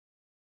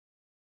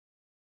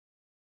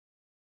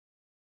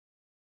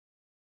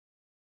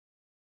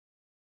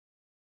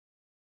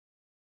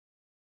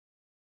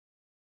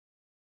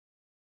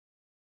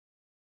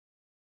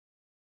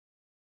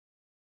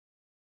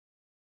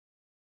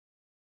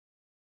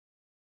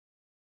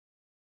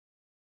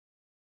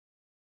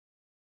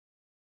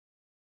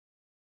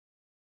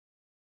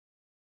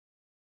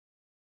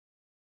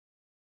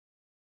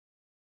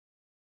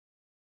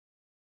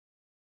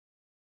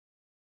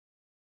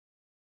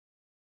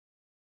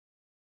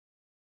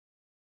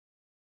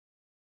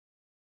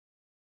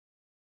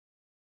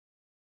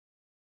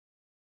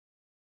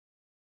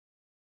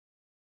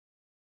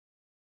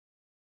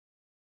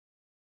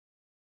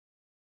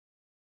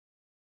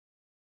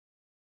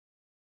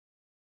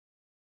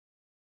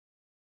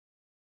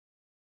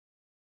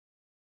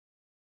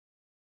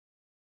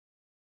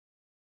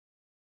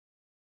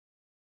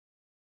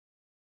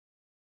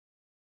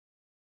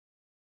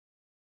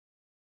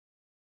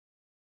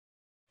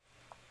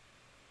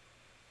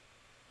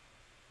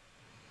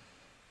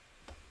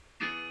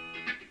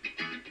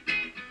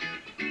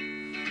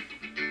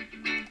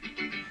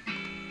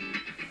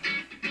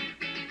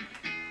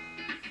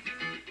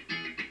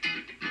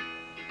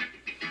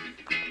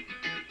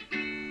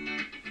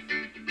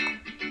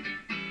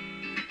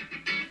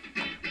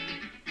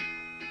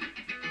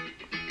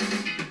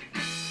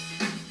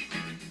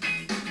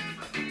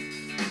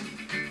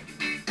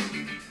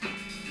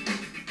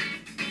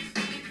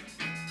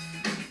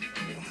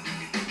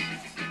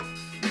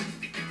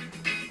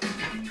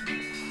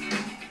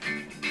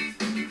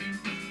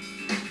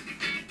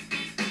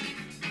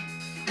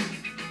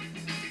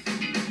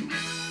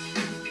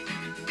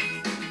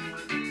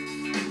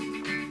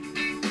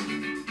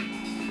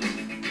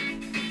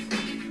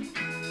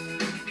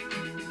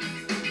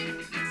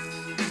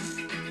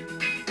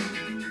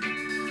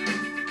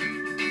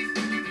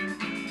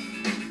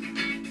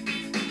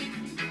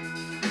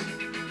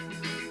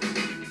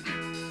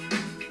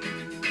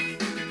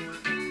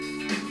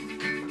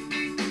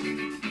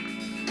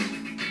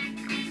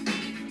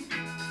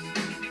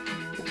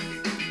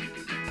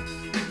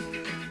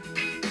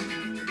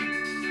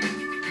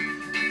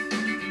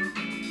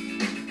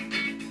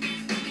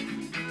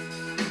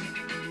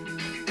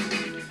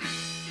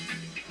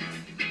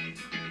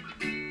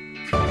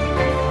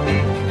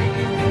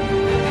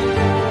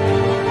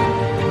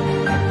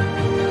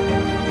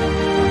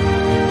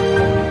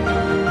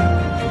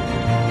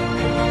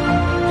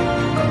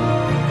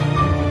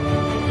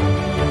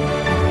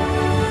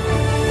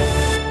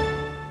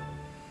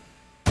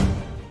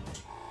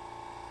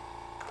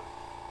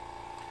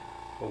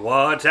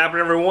What's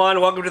happening, everyone?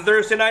 Welcome to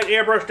Thursday Night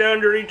Airbrush Down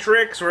Dirty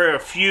Tricks. We're a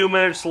few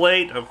minutes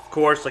late, of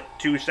course, like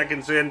 2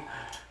 seconds in,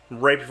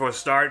 right before the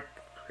start.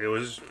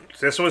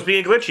 This one was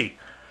being glitchy,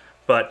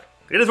 but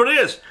it is what it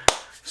is.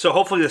 So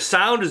hopefully the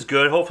sound is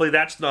good. Hopefully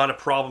that's not a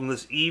problem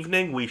this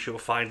evening. We shall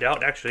find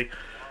out. Actually,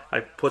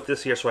 I put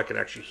this here so I can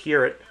actually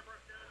hear it.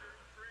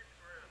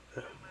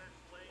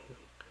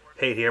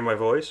 Hey, hear my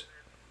voice?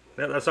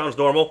 Yeah, that sounds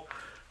normal.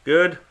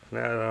 Good.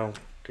 Now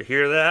to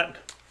hear that.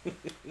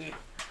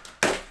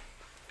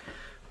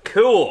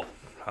 Cool.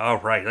 All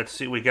right, let's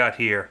see what we got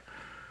here.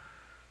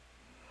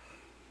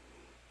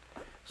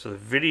 So the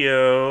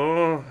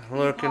video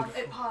looking.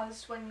 It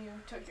paused when you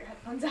took your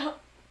headphones out.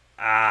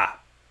 Ah.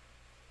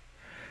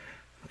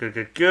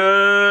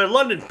 Good.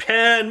 London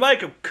Pen,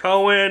 Michael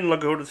Cohen.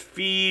 Look at the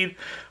feed.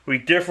 We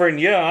different.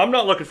 Yeah, I'm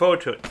not looking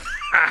forward to it.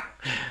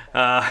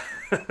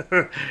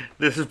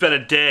 This has been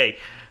a day.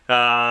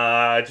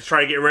 To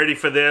try to get ready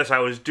for this, I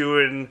was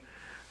doing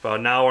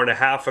about an hour and a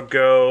half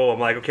ago. I'm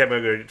like, okay, I'm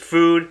going to go get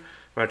food.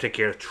 I'm going to take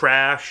care of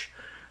trash.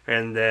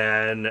 And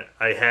then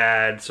I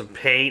had some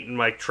paint in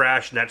my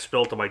trash, and that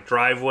spilled to my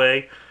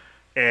driveway.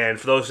 And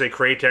for those who say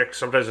Cratex,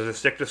 sometimes there's a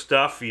stick to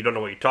stuff. You don't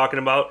know what you're talking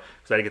about.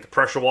 So I had to get the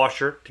pressure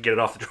washer to get it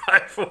off the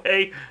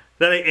driveway.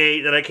 Then I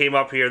ate, then I came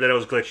up here, then it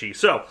was glitchy.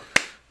 So,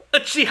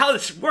 let's see how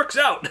this works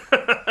out.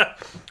 Let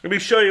me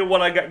show you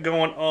what I got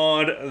going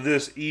on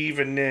this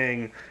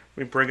evening.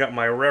 Let me bring up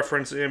my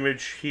reference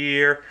image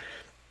here.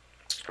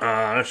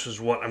 This is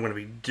what I'm going to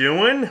be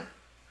doing.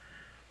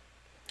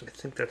 I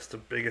think that's the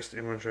biggest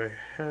image I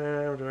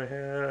have. Do I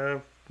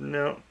have?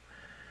 No.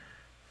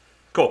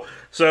 Cool.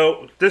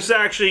 So this is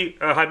actually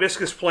a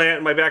hibiscus plant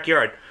in my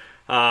backyard.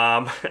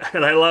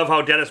 And I love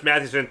how Dennis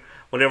Mathewson,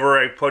 whenever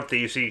I put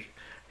these,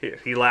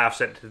 he laughs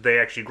that they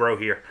actually grow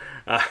here.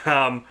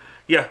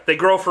 Yeah, they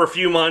grow for a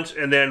few months,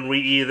 and then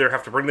we either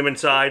have to bring them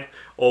inside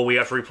or we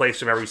have to replace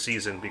them every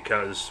season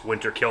because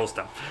winter kills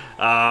them.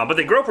 But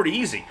they grow pretty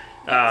easy.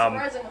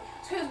 Surprisingly.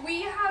 Because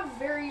we have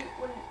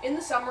in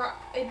the summer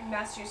in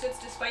Massachusetts,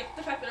 despite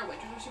the fact that our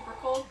winters are super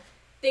cold,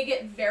 they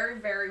get very,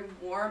 very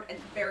warm and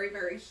very,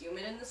 very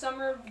humid in the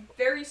summer.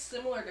 Very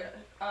similar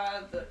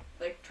to the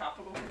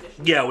tropical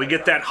conditions. Yeah, we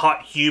get that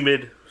hot,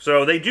 humid.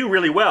 So they do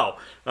really well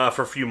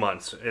for a few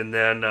months, and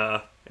then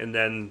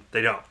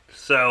they don't.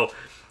 So,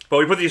 but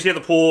we put these here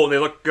at the pool, and they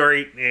look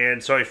great.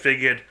 And so I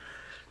figured,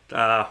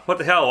 what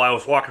the hell? I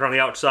was walking around the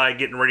outside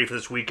getting ready for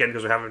this weekend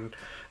because we're having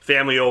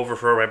family over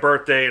for my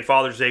birthday and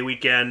Father's Day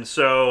weekend.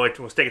 So I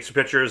was taking some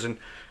pictures and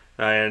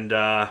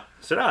said,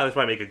 this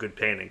might make a good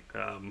painting.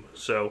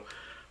 So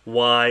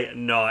why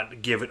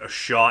not give it a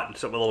shot and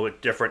something a little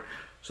bit different?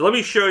 So let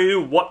me show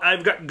you what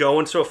I've got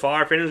going so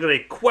far. If anyone's got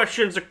any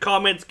questions or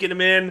comments, get them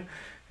in.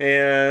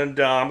 And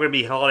I'm going to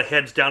be a lot of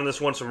heads down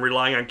this one, so I'm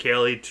relying on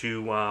Kaylee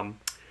to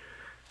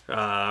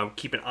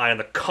keep an eye on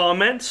the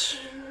comments.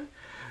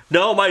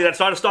 No, Mike, that's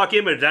not a stock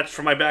image. That's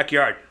from my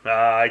backyard.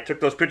 I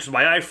took those pictures with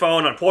my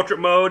iPhone on portrait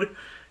mode,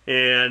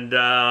 and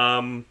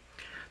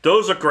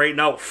those look great.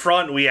 Now, out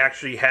front, we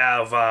actually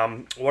have,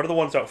 what are the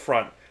ones out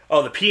front?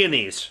 Oh, the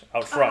peonies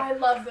out front. I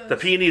love those. The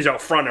peonies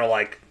out front are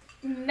like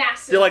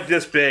massive. They're like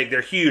this big.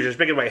 They're huge. They're as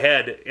big as my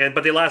head,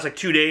 but they last like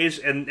 2 days,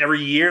 and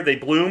every year they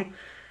bloom,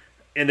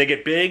 and they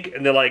get big,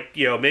 and they're like,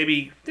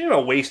 maybe,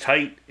 waist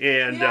height,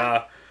 and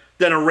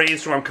then a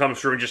rainstorm comes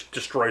through and just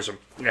destroys them.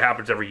 It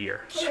happens every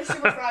year. They're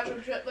super fragile.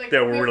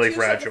 They're really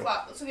fragile.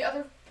 So the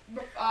other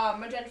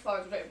magenta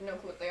flowers, I have no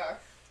clue what they are.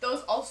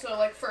 Those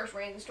also, first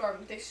rainstorm,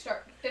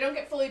 they don't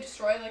get fully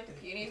destroyed like the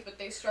peonies, but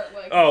they start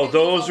Oh,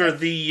 those are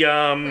the,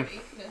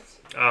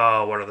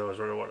 oh, what are those?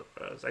 What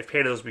are those? I've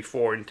painted those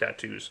before in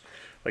tattoos,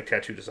 like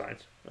tattoo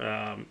designs.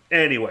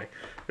 Anyway,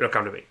 it'll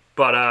come to me.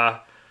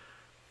 But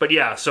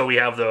yeah, so we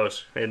have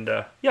those. And,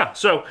 yeah,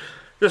 so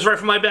this is right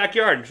from my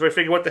backyard. So I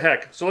figured, what the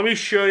heck? So let me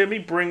show you. Let me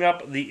bring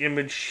up the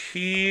image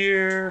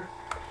here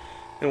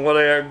and what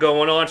I got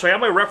going on. So I have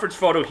my reference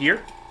photo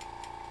here.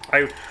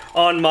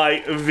 On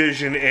my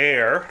Vision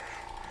Air.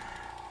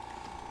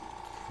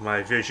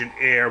 My Vision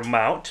Air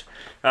mount.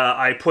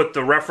 I put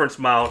the reference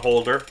mount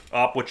holder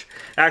up, which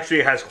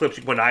actually has clips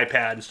you can put an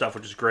iPad and stuff,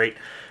 which is great.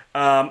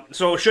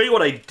 So I'll show you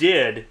what I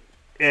did.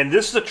 And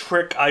this is a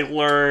trick I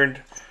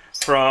learned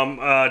from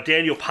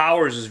Daniel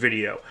Powers'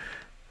 video.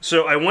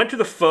 So I went to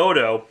the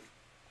photo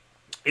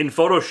in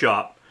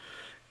Photoshop,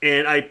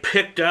 and I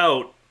picked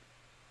out,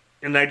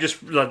 and I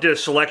just did a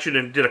selection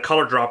and did a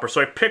color dropper.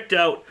 So I picked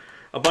out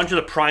a bunch of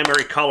the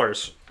primary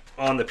colors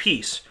on the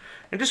piece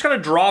and just kind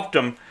of dropped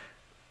them.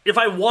 If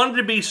I wanted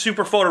to be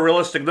super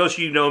photorealistic, those of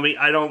you who know me,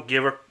 I don't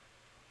give a,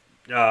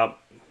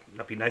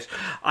 that'd be nice.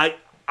 I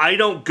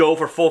don't go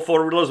for full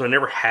photorealism. I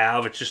never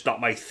have. It's just not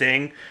my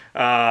thing.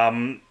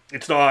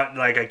 It's not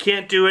like I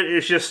can't do it.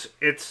 It's just,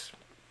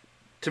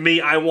 to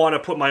me, I want to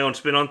put my own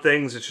spin on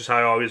things. It's just how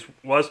I always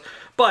was.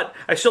 But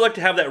I still like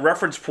to have that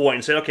reference point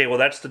and say, okay, well,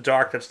 that's the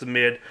dark, that's the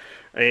mid.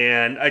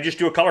 And I just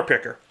do a color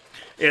picker.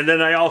 And then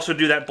I also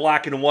do that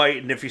black and white.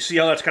 And if you see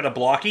how that's kind of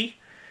blocky,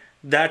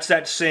 that's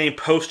that same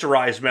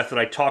posterized method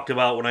I talked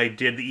about when I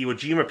did the Iwo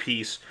Jima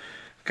piece.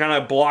 kind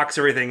of blocks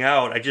everything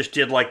out. I just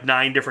did like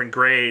 9 different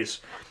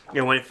grays.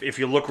 And if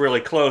you look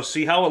really close,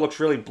 see how it looks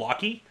really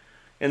blocky?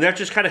 And that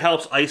just kind of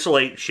helps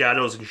isolate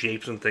shadows and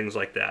shapes and things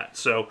like that.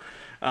 So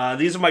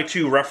these are my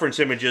 2 reference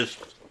images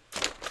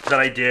that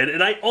I did.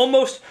 And I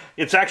almost,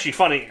 it's actually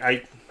funny,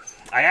 I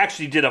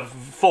actually did a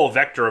full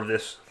vector of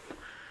this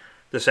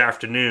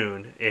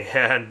afternoon.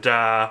 And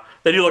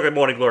they do look like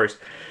morning glories.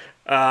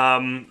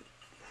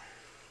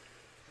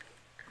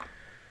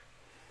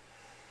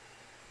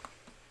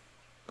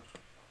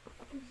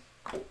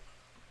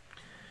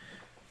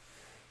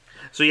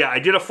 So yeah, I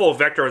did a full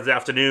vector this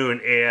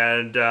afternoon,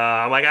 and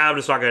I'm like, I'm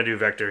just not going to do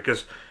vector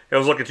because it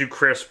was looking too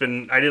crisp,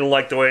 and I didn't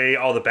like the way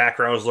all the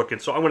background was looking.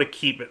 So I'm going to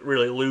keep it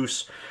really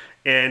loose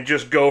and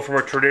just go from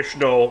a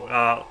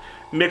traditional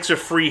mix of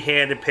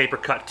freehand and paper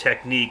cut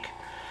technique.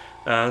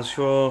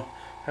 So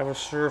have a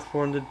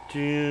surfboard to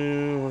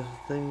do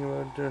a thing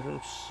about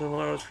different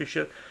similar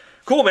shit.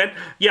 Cool, man.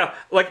 Yeah,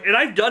 like, and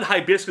I've done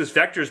hibiscus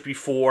vectors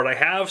before, and I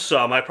have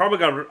some. I probably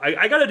got.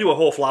 I got to do a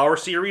whole flower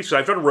series. So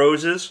I've done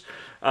roses.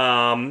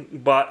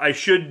 But I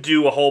should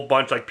do a whole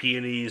bunch like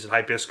peonies and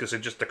hibiscus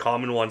and just the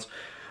common ones,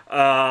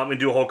 and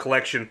do a whole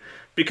collection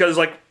because,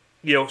 like,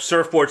 you know,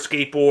 surfboards,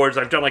 skateboards,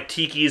 I've done like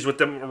tikis with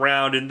them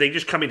around, and they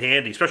just come in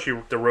handy, especially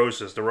with the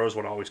roses. The rose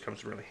one always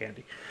comes really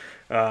handy.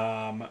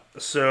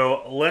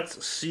 So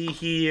let's see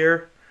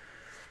here.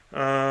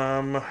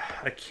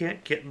 I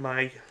can't get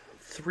my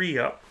 3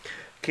 up.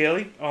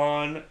 Kaylee,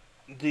 on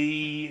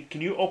the,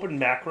 can you open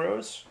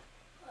macros?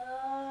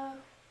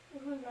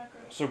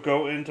 So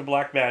go into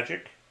Black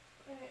Magic.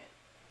 Okay.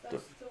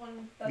 That's the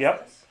one. That's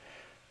Yep. This.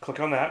 Click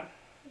on that.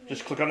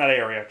 Just click on that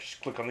area.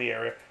 Just click on the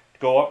area.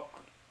 Go up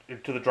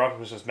into the drop.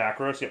 This says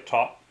macros. Yep,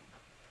 top.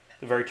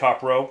 The very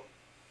top row.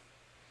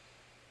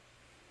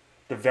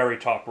 The very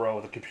top row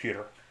of the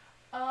computer.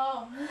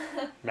 Oh.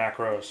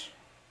 Macros.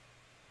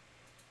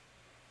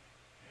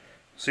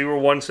 See where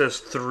one says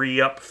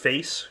 3 up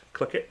face?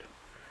 Click it.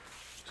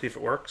 See if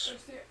it works.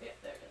 Yeah,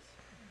 there it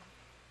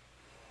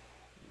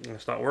is.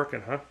 It's not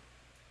working, huh?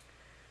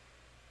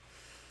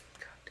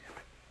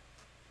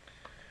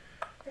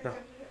 No.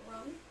 Hit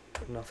run.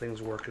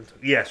 Nothing's working.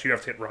 Yes, you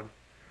have to hit run.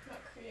 Not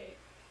create.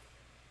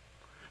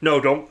 No,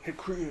 don't hit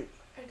create.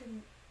 I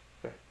didn't.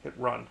 Okay, hit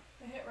run.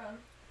 I hit run.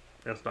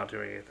 That's not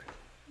doing anything.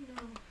 No.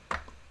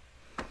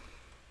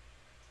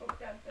 Oh,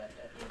 Dad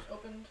just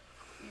opened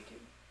YouTube.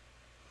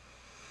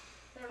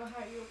 I don't know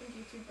how you opened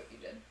YouTube, but you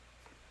did.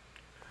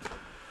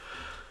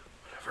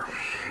 Whatever.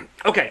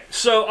 Okay,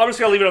 so I'm just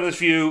going to leave it on this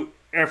view.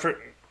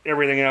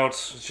 Everything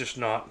else is just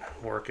not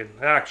working.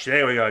 Actually,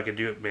 there we go. I can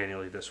do it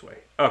manually this way.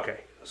 Okay,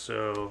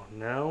 so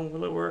now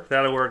will it work?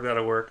 That'll work,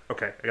 that'll work.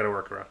 Okay, I got to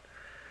work around.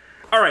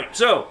 Alright,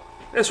 so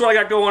that's what I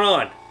got going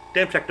on.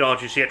 Damn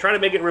technology. See, I try to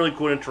make it really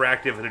cool and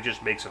interactive, and it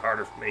just makes it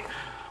harder for me.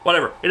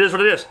 Whatever. It is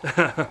what it is.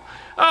 Oh,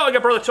 I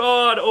got Brother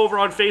Todd over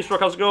on Facebook.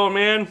 How's it going,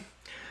 man?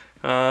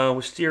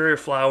 Wisteria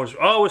flowers.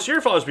 Oh,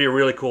 wisteria flowers would be a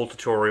really cool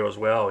tutorial as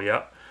well,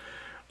 yeah.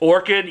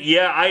 Orchid,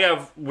 yeah, I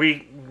have,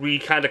 we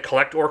kind of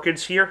collect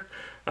orchids here.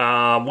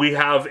 We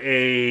have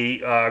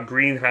a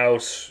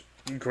greenhouse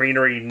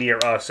greenery near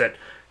us that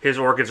his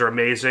orchids are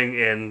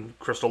amazing, and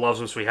Crystal loves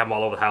them, so we have them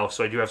all over the house.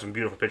 So I do have some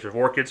beautiful pictures of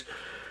orchids.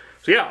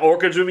 So yeah,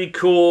 orchids would be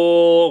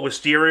cool.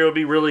 Wisteria would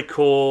be really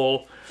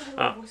cool.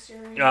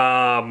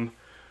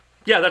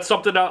 Yeah, that's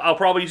something I'll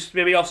probably,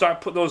 maybe I'll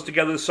start putting those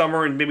together this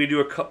summer and maybe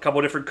do a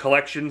couple different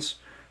collections.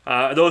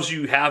 Those of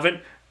you who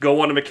haven't,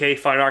 go on to McKay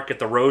Fine Art, get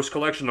the Rose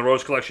Collection. The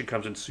Rose Collection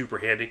comes in super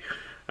handy.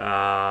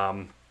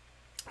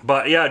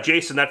 But yeah,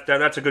 Jason,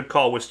 that's a good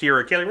call.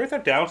 Wisteria. Kelly, write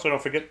that down so I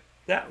don't forget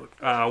that.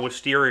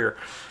 Wisteria.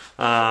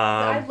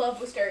 I love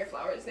wisteria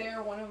flowers. They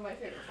are one of my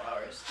favorite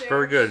flowers. They're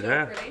very good. So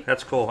yeah, pretty.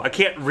 That's cool. I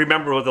can't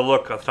remember what the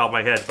look off the top of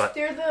my head, but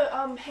they're the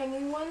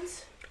hanging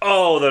ones.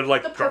 Oh, they're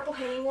like the purple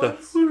hanging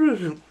ones.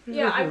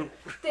 Yeah,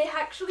 they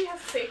actually have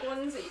fake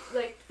ones,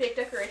 like fake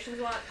decorations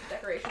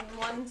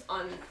ones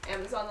on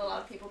Amazon. A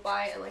lot of people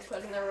buy and like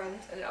put in their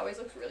rooms, and it always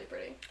looks really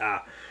pretty.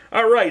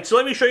 All right. So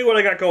let me show you what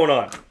I got going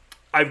on.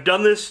 I've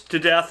done this to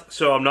death,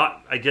 so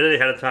I did it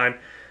ahead of time.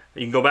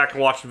 You can go back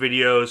and watch the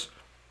videos.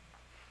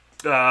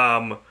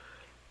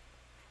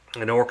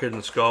 An orchid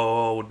and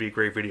skull would be a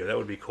great video. That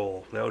would be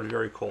cool. That would be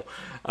very cool.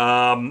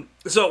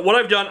 So what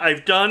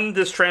I've done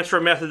this transfer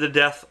method to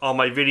death on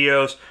my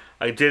videos.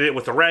 I did it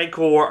with the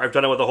Ragcore. I've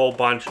done it with a whole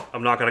bunch.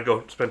 I'm not going to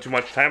go spend too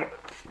much time.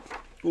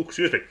 Ooh,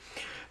 excuse me.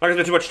 I'm not going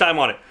to spend too much time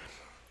on it.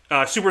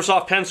 Super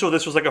soft pencil.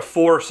 This was like a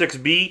 4 or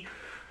 6B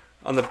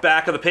on the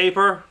back of the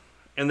paper.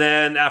 And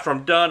then after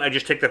I'm done, I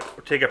just take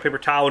a paper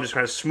towel and just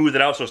kind of smooth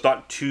it out so it's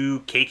not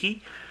too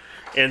cakey.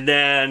 And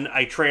then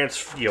I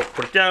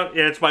put it down, and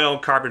it's my own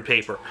carbon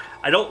paper.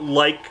 I don't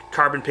like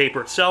carbon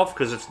paper itself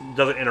because it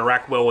doesn't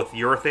interact well with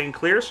urethane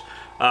clears,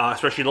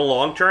 especially in the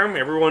long term.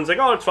 Everyone's like,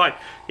 oh, it's fine.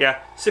 Yeah,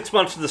 6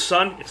 months in the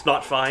sun, it's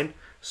not fine.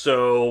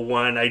 So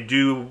when I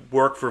do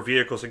work for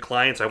vehicles and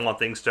clients, I want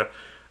things to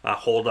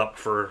hold up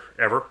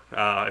forever,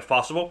 if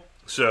possible.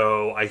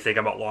 So I think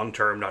about long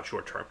term, not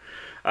short term.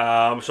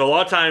 So a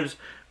lot of times,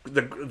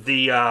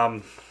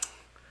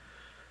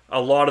 a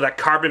lot of that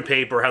carbon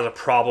paper has a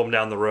problem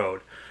down the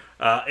road.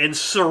 And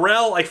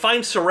Sorel, I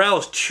find Sorel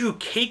is too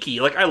cakey.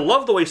 Like, I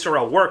love the way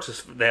Sorel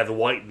works. They have the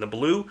white and the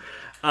blue,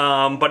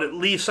 but it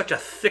leaves such a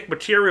thick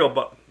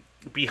material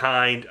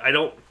behind. I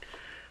don't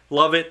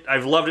love it.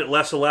 I've loved it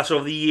less and less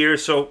over the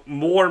years. So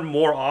more and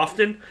more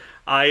often,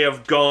 I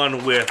have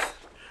gone with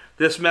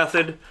this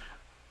method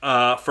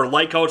for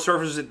light colored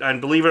surfaces.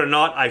 And believe it or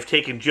not, I've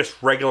taken just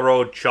regular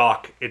old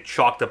chalk and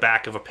chalked the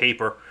back of a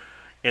paper,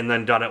 and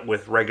then done it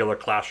with regular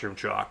classroom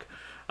chalk,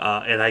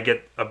 and I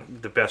get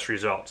the best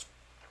results.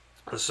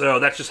 So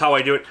that's just how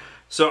I do it.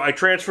 So I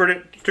transferred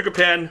it, took a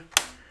pen,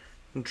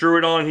 drew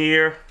it on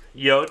here,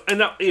 and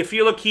now if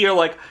you look here,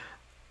 like,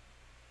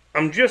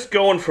 I'm just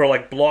going for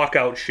like block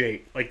out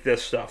shape, like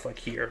this stuff, like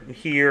here and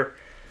here,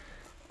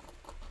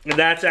 and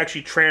that's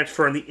actually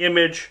transferring the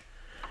image,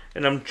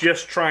 and I'm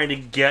just trying to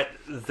get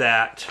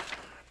that,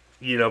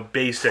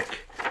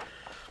 basic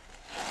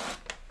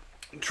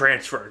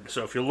transferred.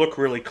 So if you look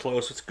really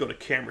close, let's go to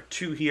camera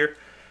 2 here.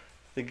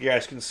 I think you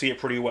guys can see it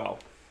pretty well.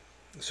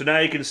 So now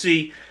you can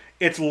see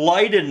it's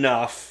light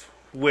enough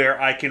where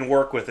I can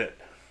work with it.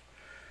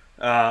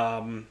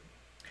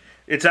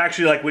 It's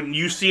actually like when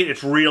you see it,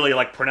 it's really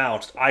like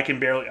pronounced. I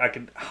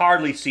can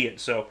hardly see it.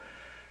 So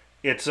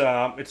it's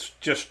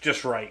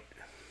just right.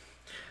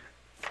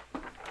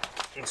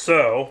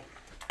 So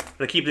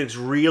to keep things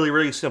really,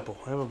 really simple,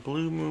 I have a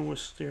blue moon with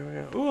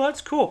stereo. Oh,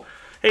 that's cool.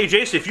 Hey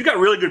Jason, if you got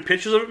really good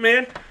pictures of it,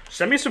 man,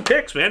 send me some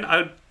pics, man.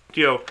 I'll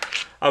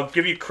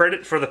give you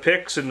credit for the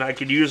pics, and I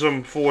could use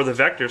them for the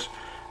vectors.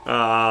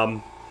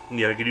 You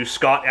can use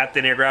Scott at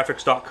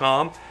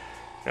thinAirGraphics.com,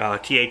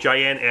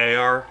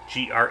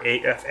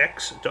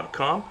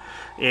 THINARGRAFX.com,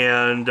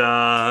 and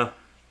yeah,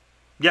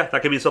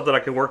 that could be something I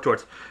can work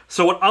towards.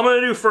 So what I'm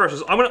going to do first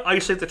is I'm going to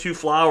isolate the 2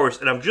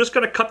 flowers, and I'm just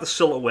going to cut the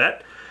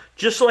silhouette,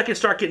 just so I can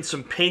start getting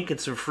some pink and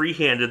some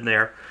freehand in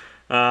there.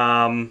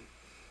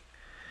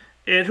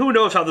 And who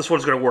knows how this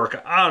one's going to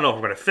work. I don't know if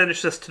I'm going to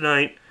finish this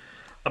tonight.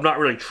 I'm not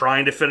really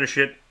trying to finish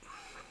it.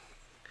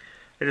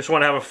 I just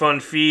want to have a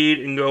fun feed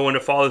and go into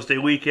Father's Day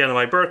weekend on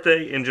my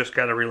birthday and just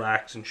kind of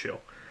relax and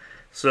chill.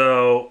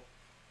 So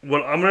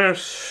what I'm going to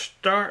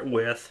start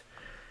with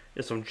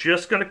is I'm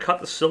just going to cut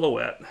the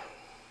silhouette.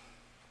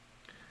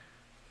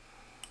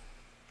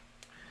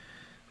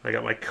 I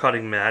got my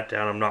cutting mat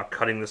down. I'm not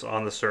cutting this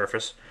on the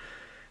surface.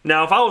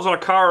 Now, if I was on a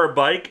car or a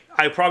bike,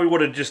 I probably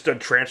would have just done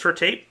transfer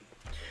tape.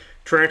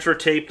 Transfer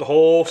tape the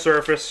whole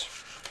surface,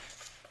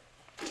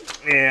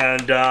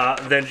 and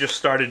then just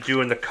started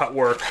doing the cut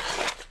work,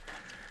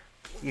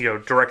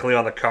 directly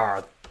on the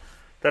car.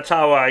 That's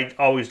how I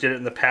always did it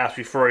in the past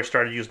before I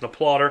started using the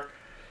plotter.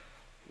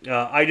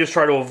 I just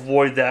try to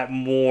avoid that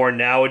more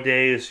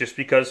nowadays, just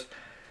because,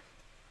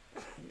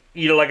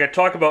 like I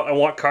talk about, I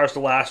want cars to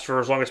last for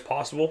as long as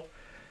possible.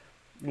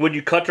 When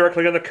you cut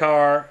directly on the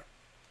car,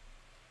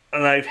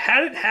 and I've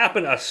had it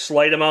happen a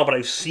slight amount, but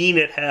I've seen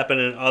it happen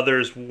in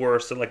others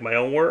worse than like my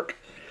own work.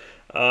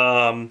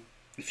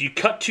 If you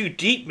cut too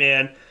deep,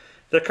 man,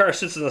 the car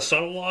sits in the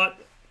sun a lot.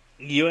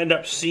 You end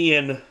up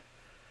seeing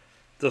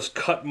those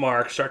cut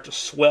marks start to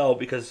swell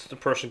because the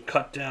person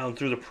cut down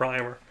through the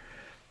primer.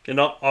 And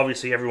not,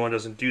 obviously everyone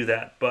doesn't do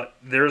that, but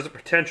there's a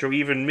potential.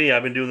 Even me,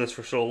 I've been doing this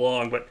for so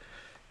long, but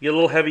you get a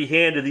little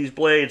heavy-handed. These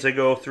blades, they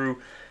go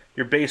through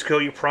your base coat,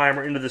 your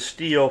primer, into the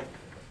steel.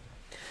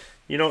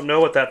 You don't know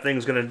what that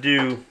thing's going to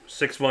do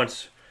 6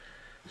 months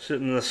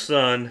sitting in the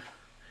sun.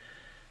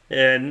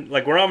 And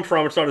like where I'm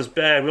from, it's not as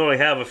bad. We only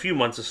have a few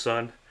months of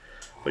sun.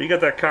 But you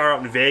got that car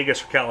out in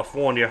Vegas or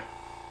California.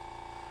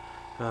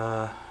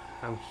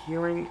 I'm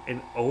hearing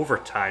an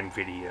overtime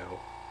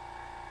video.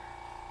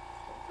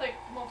 Like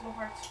multiple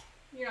parts.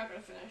 You're not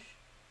going to finish.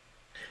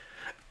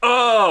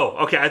 Oh,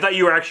 okay. I thought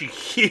you were actually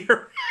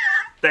here.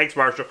 Thanks,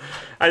 Marshall.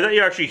 I thought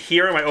you were actually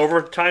hearing my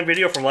overtime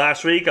video from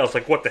last week. I was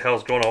like, what the hell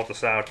is going on with the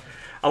sound?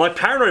 I'm like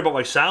paranoid about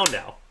my sound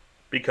now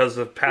because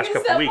of the past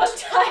couple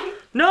weeks. One time?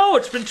 No,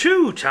 it's been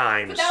 2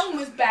 times. But that one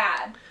was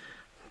bad.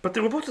 But they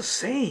were both the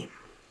same.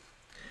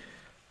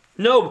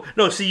 No,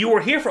 see, you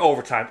were here for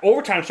overtime.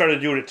 Overtime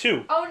started doing it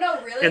too. Oh,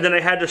 no, really? And then I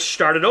had to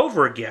start it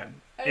over again.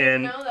 I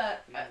didn't know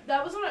that.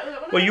 That was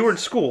when you were in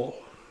school.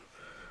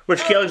 Which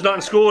Kaylee's not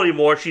in school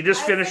anymore. She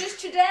just finished. I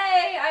finished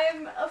today. I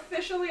am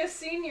officially a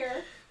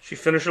senior. She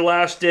finished her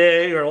last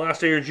day. Her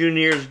last day of her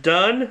junior year is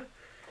done.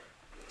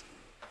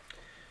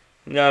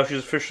 Now she's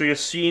officially a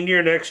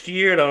senior next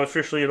year, and I'm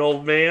officially an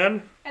old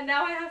man. And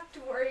now I have to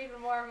worry even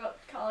more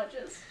about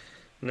colleges.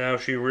 Now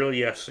she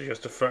has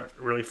to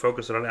really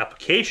focus on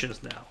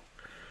applications now.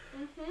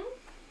 Mm-hmm.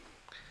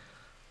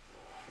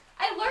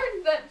 I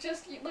learned that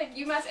just like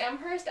UMass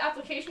Amherst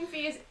application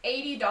fee is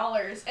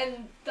 $80,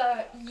 and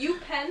the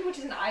UPenn, which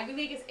is an Ivy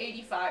League, is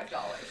 $85.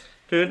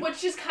 Dude,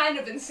 which is kind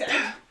of insane.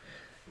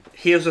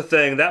 Here's the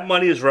thing: that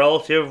money is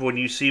relative. When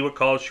you see what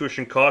college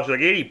tuition costs, you're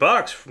like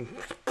 $80.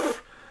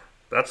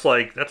 That's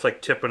like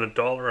tipping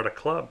 $1 at a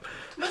club.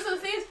 Most of the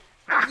thing is,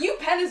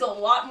 UPenn is a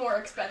lot more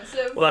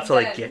expensive. Well, that's how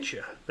they get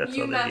you. That's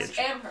how they get UMass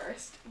you.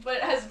 Amherst, but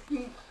it has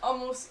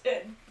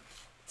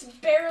it's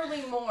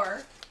barely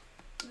more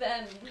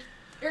than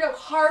Or no,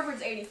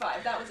 Harvard's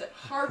 $85. That was it.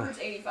 Harvard's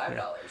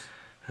 $85.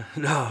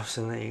 No,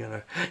 so then you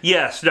gotta...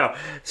 Yes, no.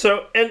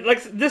 So, and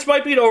like, this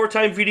might be an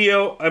overtime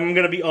video. I'm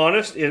gonna be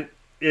honest. It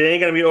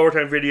ain't gonna be an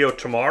overtime video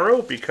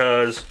tomorrow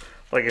because,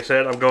 like I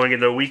said, I'm going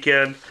into the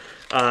weekend.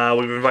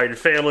 We've invited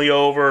family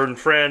over and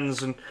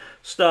friends and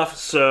stuff,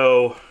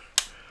 so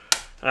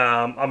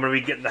I'm gonna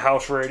be getting the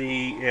house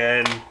ready,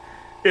 and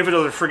if it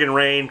doesn't friggin'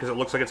 rain, because it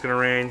looks like it's gonna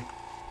rain.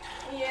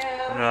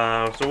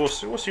 Yeah. So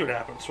we'll see what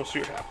happens. We'll see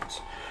what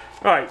happens.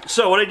 All right.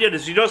 So what I did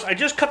is, you notice, I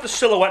just cut the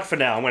silhouette for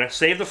now. I'm gonna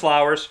save the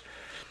flowers,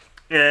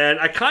 and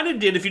I kind of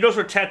did. If you notice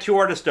what a tattoo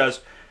artist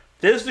does,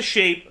 there's the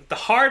shape. The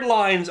hard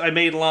lines, I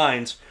made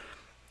lines.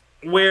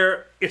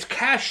 Where it's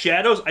cast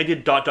shadows, I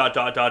did dot, dot,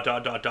 dot, dot,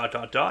 dot, dot, dot,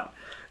 dot, dot.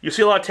 You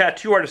see a lot of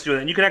tattoo artists doing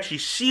that, and you can actually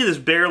see this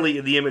barely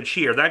in the image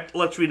here. That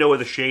lets me know where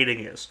the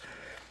shading is.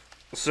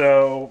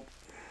 So,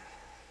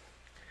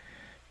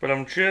 but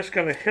I'm just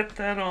going to hit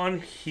that on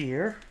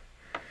here.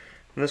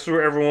 And this is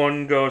where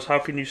everyone goes, how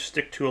can you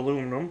stick to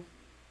aluminum?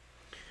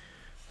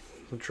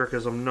 The trick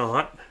is I'm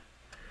not.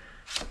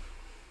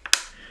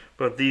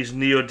 But these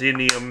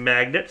neodymium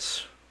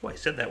magnets, well, I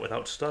said that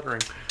without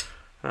stuttering,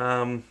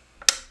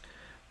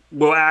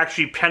 will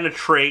actually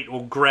penetrate,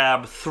 will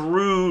grab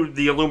through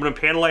the aluminum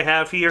panel I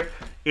have here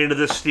into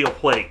this steel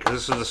plate,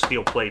 because this is a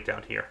steel plate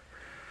down here.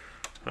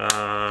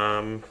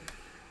 And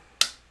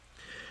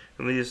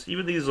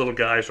even these little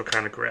guys will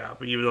kind of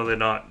grab, even though they're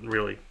not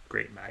really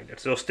great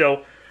magnets.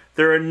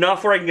 They're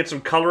enough where I can get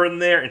some color in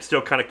there and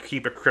still kind of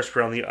keep it crisp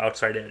around the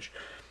outside edge.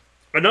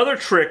 Another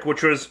trick,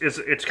 which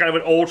it's kind of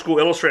an old school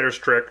illustrator's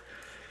trick,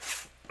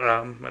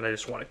 and I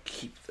just want to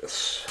keep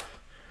this,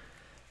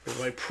 because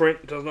my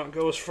print does not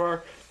go as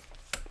far.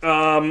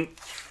 I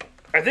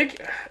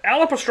think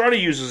Alan Pastrana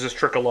uses this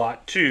trick a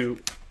lot too,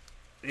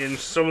 in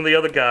some of the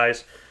other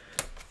guys,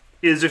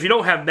 is if you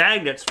don't have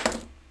magnets,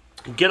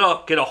 get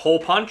a hole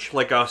punch,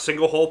 like a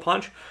single hole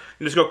punch,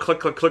 and just go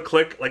click, click, click,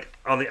 click, like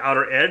on the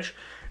outer edge,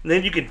 and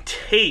then you can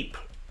tape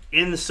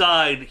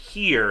inside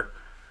here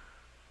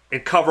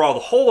and cover all the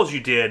holes you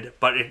did,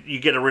 but you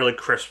get a really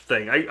crisp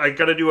thing. I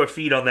got to do a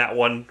feed on that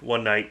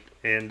one night,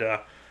 and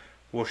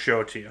we'll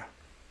show it to you.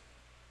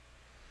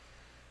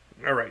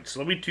 Alright, so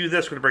let me do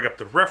this. We're going to bring up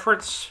the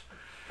reference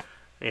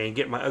and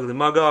get my ugly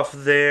mug off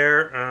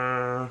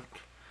there.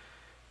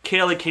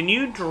 Kaylee, can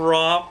you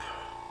drop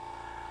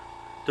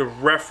the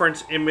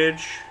reference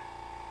image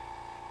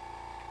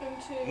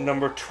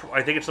Into...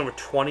 I think it's number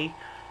 20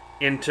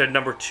 into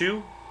number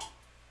 2?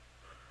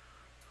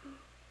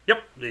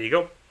 Yep, there you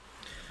go.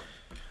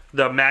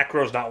 The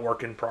macro's not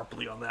working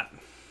properly on that.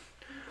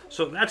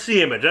 So that's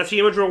the image. That's the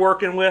image we're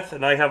working with,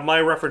 and I have my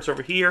reference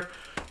over here,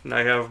 and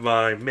I have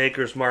my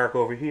maker's mark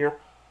over here.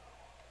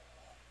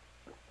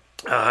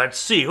 Let's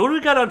see, who do we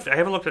got on? I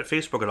haven't looked at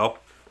Facebook at all.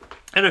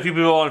 And a few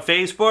people on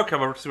Facebook. I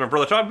remember my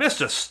brother talking.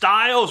 Mr.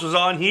 Styles was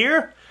on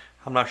here.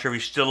 I'm not sure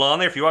if he's still on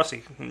there. If you want to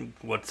see,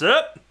 what's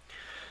up?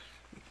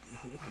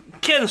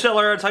 Ken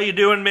Sellers, how you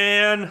doing,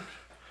 man?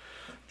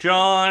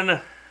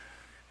 John.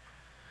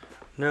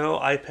 No,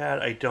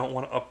 iPad. I don't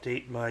want to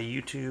update my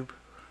YouTube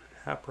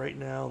app right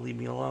now. Leave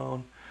me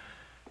alone.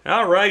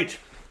 All right.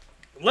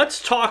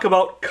 Let's talk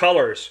about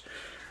colors.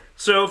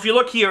 So if you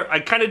look here, I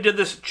kind of did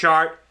this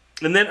chart,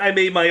 and then I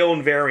made my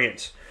own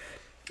variants.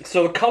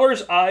 So the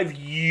colors I've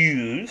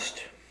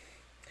used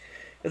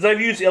is I've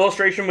used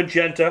Illustration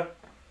Magenta,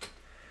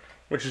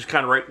 which is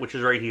kind of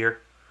right here.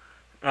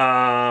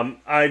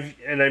 I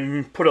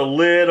put a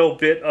little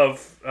bit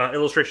of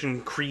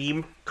Illustration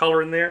Cream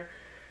color in there,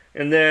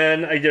 and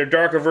then I did a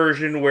darker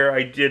version where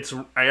I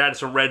added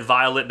some red,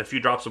 violet, and a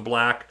few drops of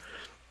black.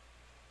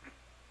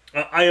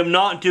 I am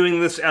not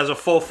doing this as a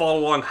full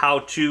follow-along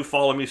how-to,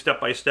 follow me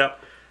step by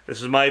step.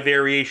 This is my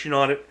variation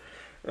on it.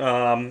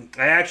 I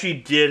actually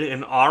did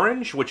an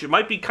orange, which it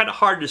might be kind of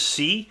hard to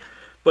see,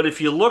 but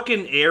if you look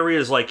in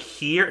areas like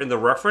here in the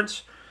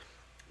reference,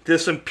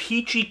 there's some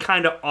peachy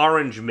kind of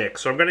orange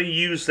mix. So I'm going to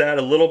use that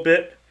a little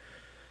bit.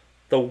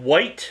 The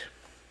white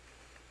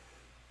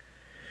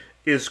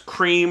is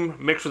cream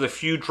mixed with a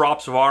few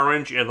drops of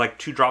orange and like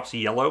 2 drops of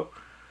yellow.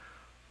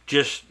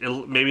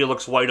 Maybe it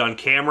looks white on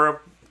camera,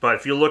 but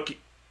if you look,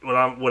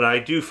 when I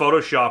do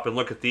Photoshop and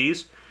look at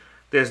these,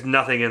 there's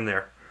nothing in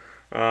there.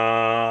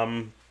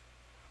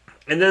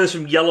 And then there's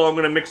some yellow I'm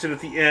going to mix in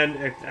at the end.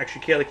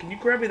 Actually, Kaylee, can you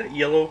grab me that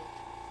yellow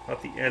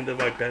at the end of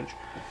my bench?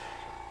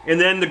 And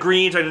then the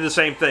greens, I did the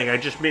same thing. I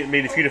just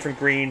made a few different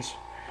greens.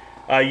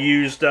 I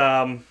used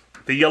the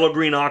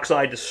yellow-green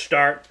oxide to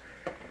start.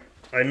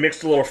 I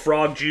mixed a little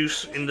frog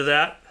juice into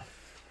that.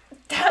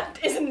 That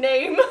is a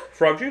name.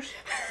 Frog juice?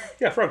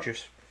 Yeah, frog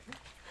juice.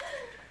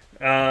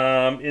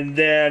 And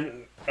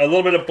then a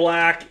little bit of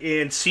black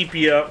and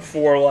sepia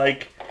for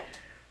like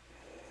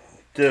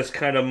this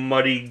kind of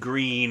muddy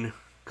green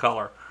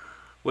color,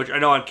 which I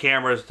know on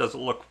cameras doesn't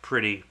look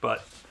pretty,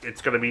 but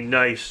it's going to be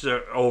nice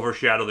to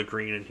overshadow the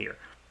green in here.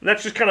 And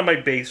that's just kind of my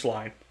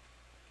baseline.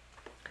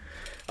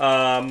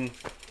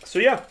 So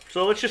yeah,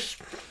 so we'll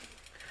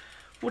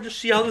just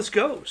see how this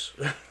goes.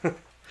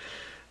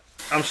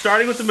 I'm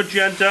starting with the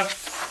magenta.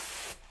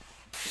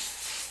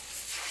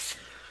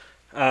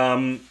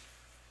 And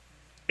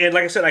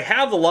like I said, I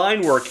have the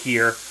line work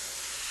here,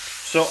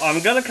 so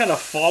I'm going to kind of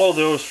follow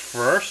those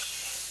first.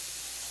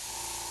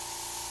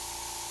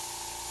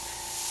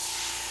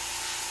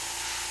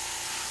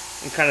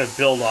 And kind of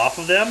build off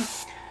of them.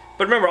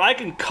 But remember, I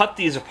can cut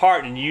these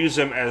apart and use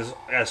them as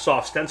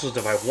soft stencils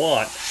if I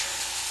want.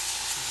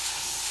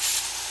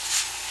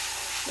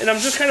 And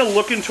I'm just kind of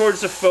looking towards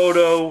the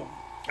photo.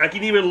 I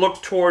can even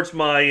look towards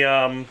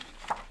my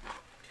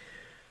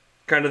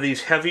kind of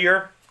these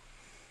heavier.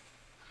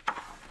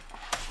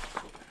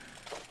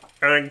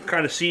 And I can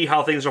kind of see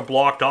how things are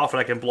blocked off, and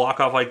I can block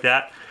off like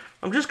that.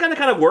 I'm just going to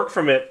kind of work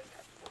from it,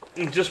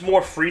 and just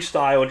more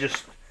freestyle, and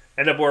just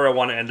end up where I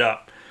want to end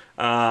up.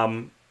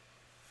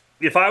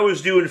 If I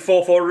was doing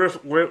full If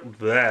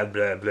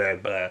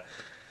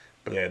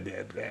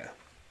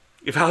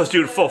I was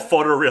doing full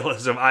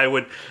photorealism, I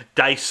would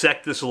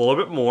dissect this a little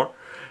bit more.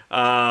 But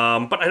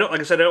I don't,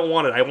 like I said, I don't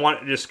want it. I want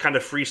to just kind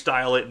of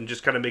freestyle it and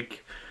just kind of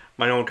make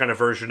my own kind of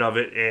version of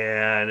it,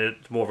 and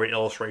it's more of an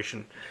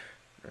illustration,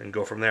 and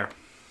go from there.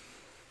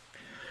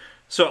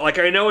 So, like,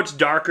 I know it's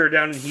darker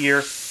down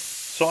here,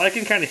 so I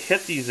can kind of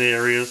hit these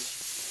areas.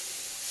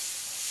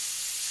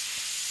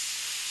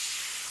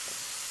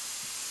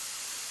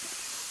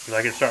 And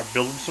I can start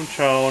building some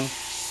tone.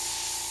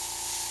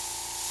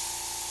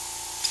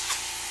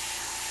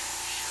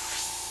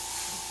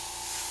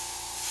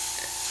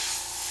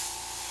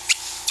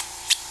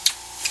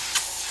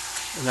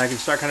 And I can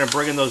start kind of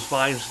bringing those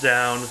vines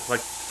down,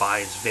 like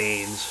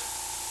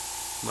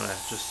veins. I'm going to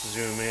just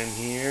zoom in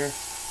here.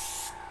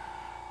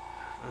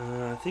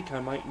 I think I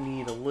might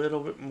need a little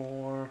bit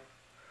more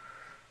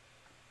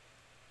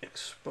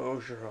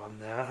exposure on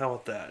that. How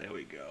about that? There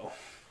we go.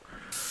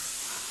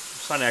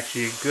 I'm not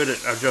actually good at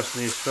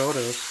adjusting these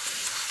photos.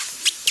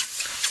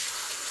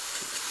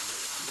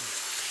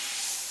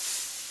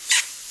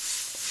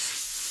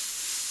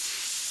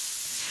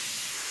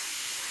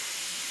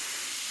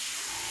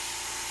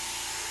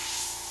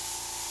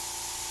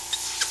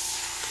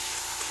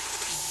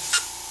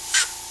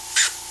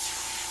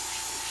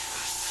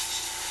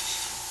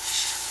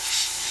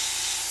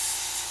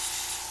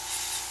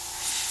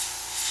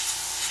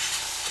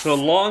 So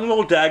long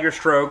little dagger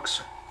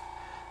strokes.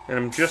 And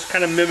I'm just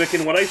kind of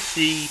mimicking what I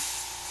see.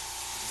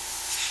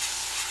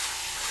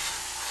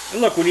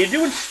 And look, when you're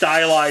doing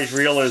stylized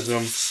realism,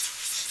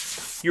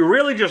 you're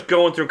really just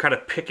going through kind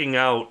of picking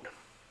out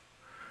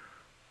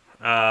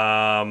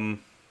I'm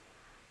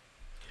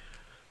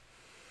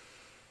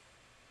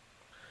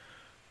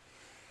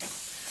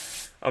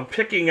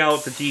picking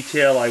out the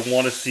detail I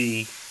want to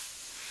see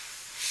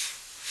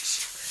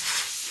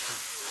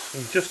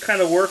and just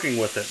kind of working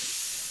with it.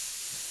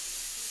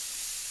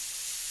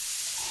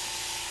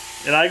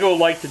 And I go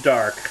light to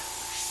dark.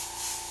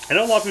 I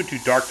know a lot of people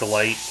do dark to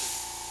light.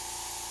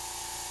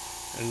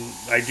 And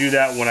I do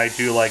that when I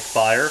do like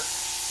fire.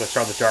 So I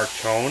start with the dark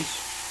tones.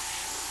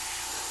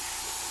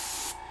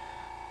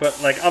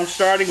 But like I'm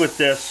starting with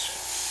this.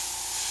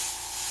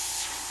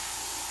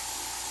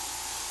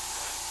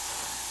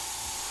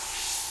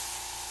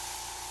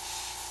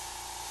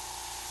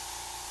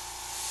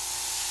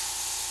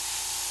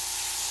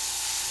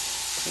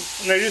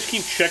 And I just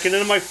keep checking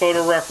into my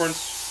photo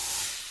reference.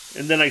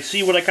 And then I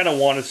see what I kind of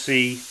want to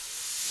see,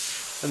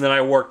 and then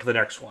I work to the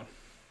next one.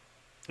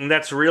 And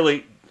that's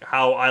really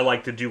how I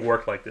like to do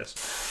work like this.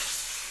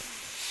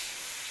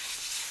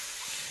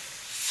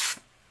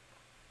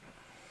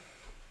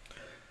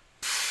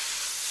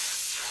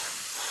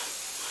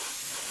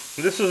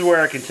 And this is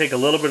where I can take a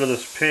little bit of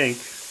this pink,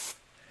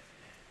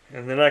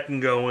 and then I can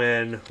go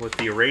in with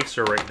the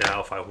eraser right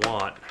now if I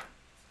want.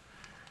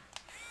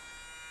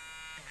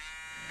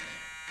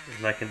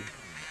 And I can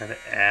kind of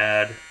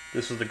add.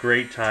 This is the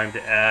great time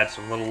to add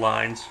some little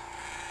lines.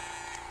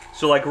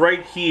 So like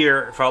right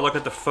here, if I look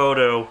at the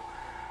photo,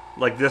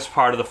 like this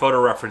part of the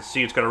photo reference,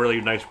 see it's got a really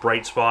nice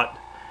bright spot.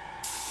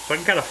 So I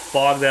can kind of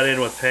fog that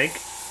in with pink.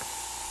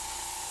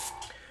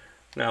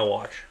 Now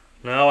watch.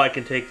 Now I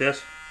can take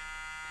this.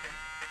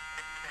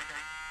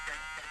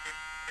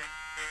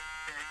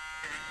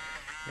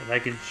 And I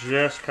can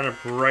just kind of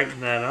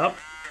brighten that up.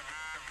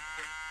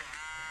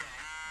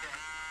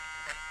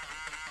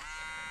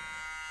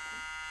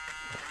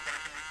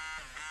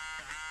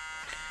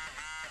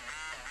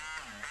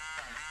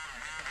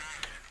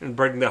 And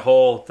bring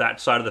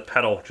that side of the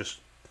petal just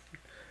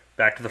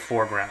back to the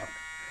foreground.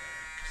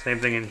 Same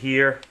thing in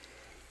here.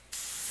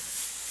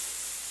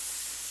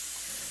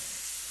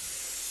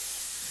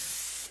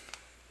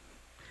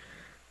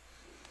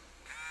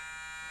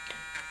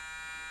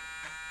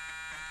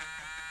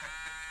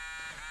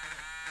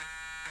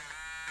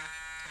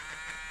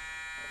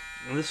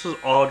 And this is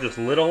all just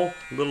little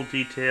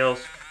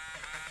details.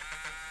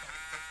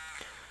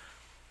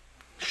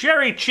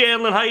 Sherry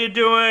Chandler, how you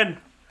doing?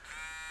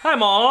 Hi,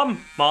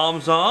 Mom.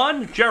 Mom's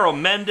on. Gerald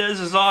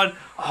Mendez is on.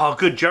 Oh,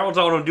 good. Gerald's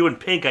on. I'm doing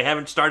pink. I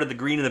haven't started the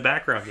green in the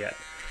background yet.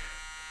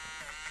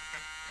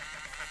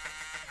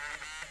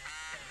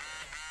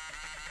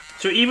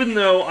 So even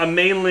though I'm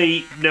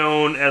mainly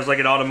known as like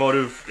an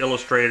automotive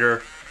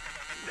illustrator,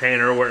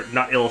 painter, where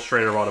not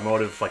illustrator or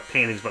automotive like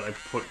paintings, but I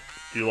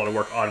do a lot of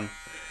work on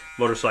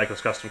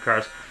motorcycles, custom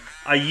cars.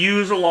 I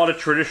use a lot of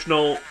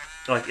traditional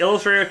like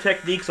Illustrator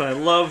techniques, and I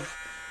love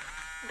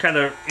kind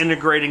of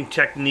integrating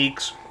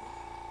techniques.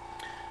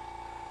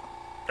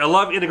 I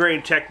love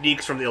integrating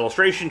techniques from the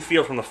illustration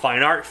field, from the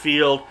fine art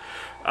field,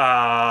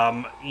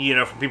 you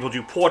know, from people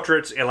who do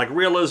portraits and like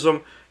realism,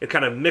 and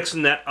kind of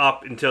mixing that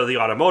up into the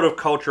automotive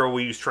culture.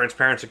 We use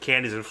transparency,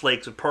 candies, and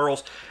flakes and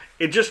pearls.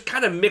 It just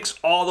kind of mix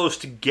all those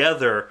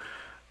together,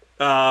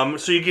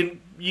 so you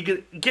can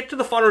get to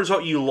the final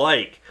result you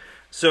like.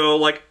 So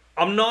like,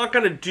 I'm not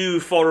gonna do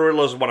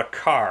photorealism on a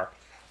car,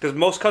 because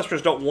most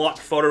customers don't want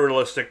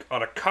photorealistic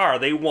on a car.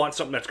 They want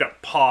something that's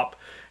got pop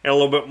and a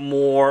little bit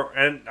more,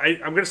 and I'm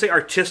going to say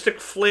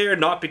artistic flair,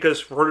 not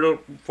because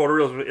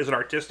photorealism isn't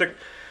artistic,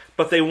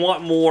 but they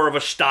want more of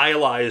a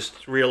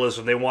stylized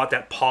realism. They want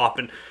that pop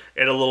and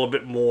a little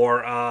bit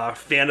more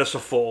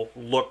fanciful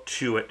look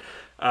to it.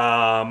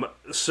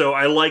 So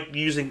I like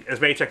using as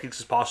many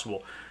techniques as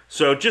possible.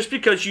 So just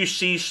because you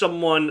see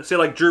someone, say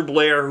like Drew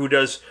Blair, who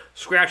does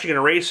scratching and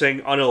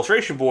erasing on an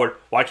illustration board,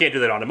 well, I can't do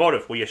that on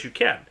automotive. Well, yes, you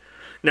can.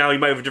 Now, you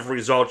might have a different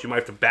result. You might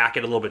have to back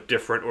it a little bit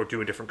different or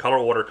do a different color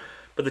order.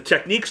 But the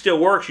technique still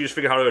works. You just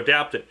figure out how to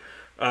adapt it.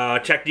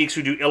 Techniques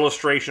who do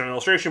illustration on an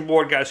illustration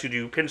board, guys who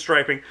do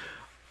pinstriping,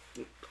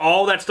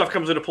 all that stuff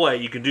comes into play.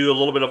 You can do a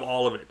little bit of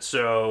all of it.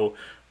 So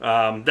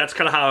that's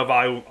kind of how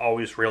I've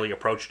always really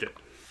approached it.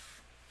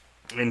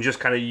 And just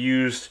kind of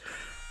used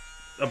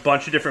a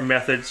bunch of different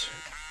methods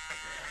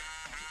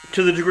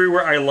to the degree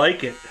where I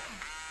like it.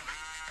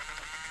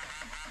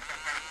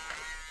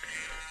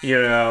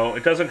 You know,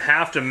 it doesn't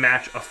have to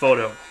match a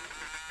photo.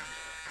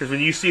 Because when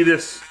you see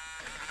this,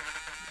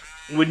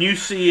 when you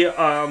see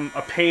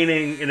a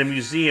painting in a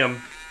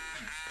museum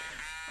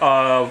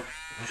of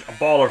a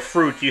ball of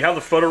fruit, do you have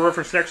the photo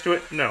reference next to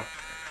it? No.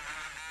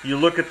 You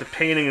look at the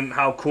painting and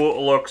how cool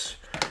it looks.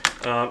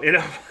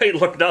 It might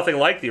look nothing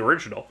like the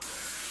original.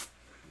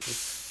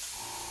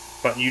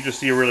 But you just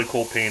see a really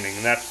cool painting,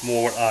 and that's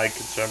more what I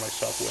concern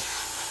myself with.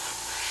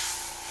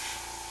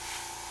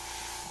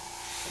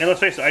 And let's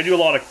face it, I do a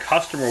lot of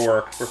customer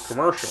work for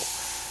commercial.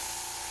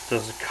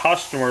 Does the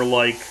customer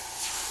like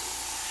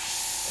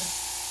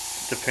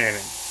the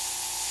painting?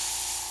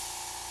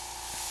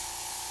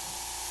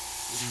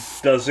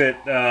 Does it,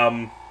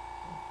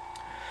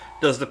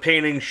 does the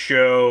painting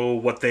show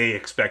what they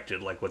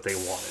expected, like what they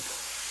wanted?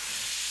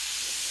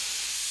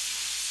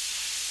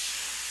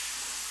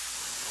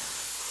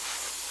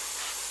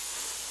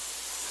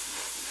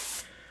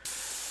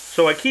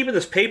 So I keep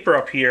this paper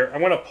up here. I'm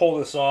going to pull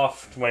this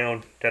off to my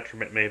own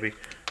detriment maybe,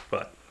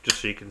 but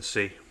just so you can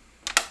see.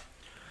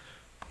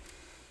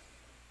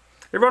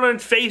 Everyone on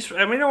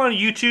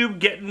YouTube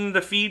getting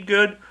the feed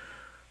good?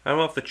 I don't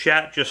know if the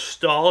chat just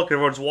stalled because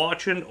everyone's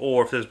watching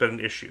or if there's been an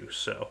issue,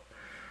 so.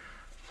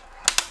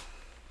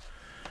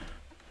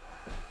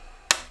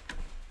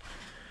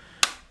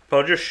 But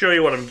I'll just show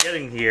you what I'm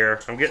getting here.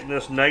 I'm getting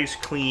this nice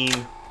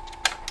clean.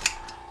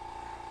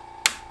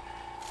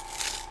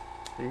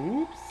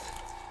 Oops.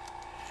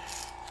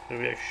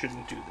 Maybe I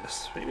shouldn't do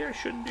this. Maybe I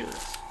shouldn't do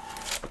this.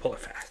 I'll pull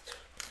it fast.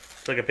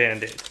 It's like a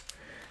band-aid.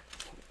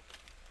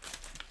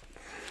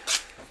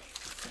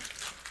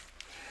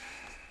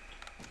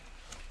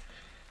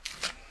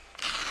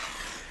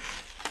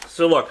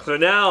 So look, so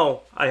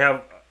now I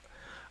have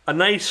a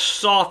nice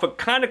soft but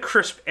kind of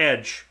crisp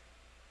edge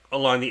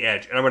along the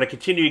edge. And I'm going to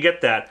continue to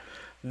get that.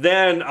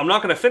 Then I'm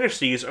not going to finish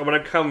these. I'm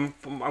going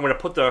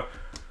to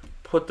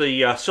put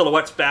the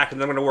silhouettes back, and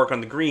then I'm going to work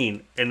on the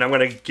green. And I'm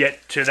going to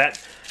get to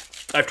that.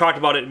 I've talked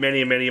about it in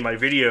many of my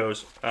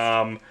videos.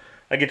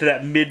 I get to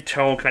that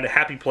mid-tone kind of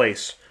happy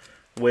place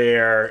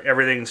where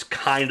everything's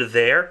kind of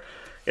there,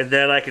 and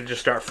then I can just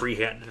start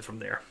freehanding it from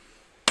there.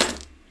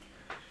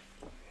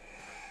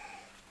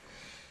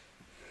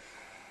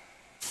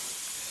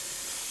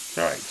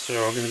 Alright,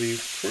 so I'm going to be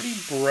pretty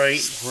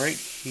bright right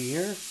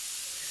here.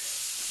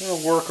 I'm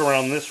going to work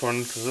around this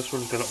one because this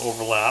one's going to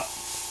overlap.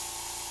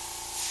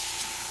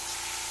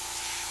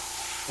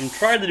 I'm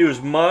trying to do as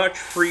much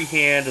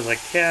freehand as I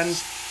can.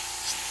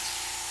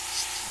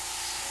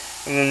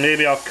 And then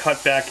maybe I'll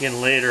cut back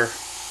in later.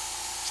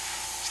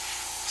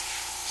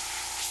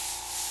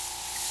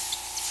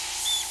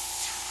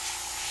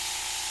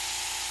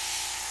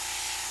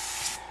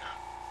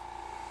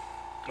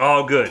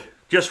 Oh, good.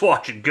 Just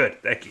watching.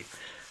 Good. Thank you.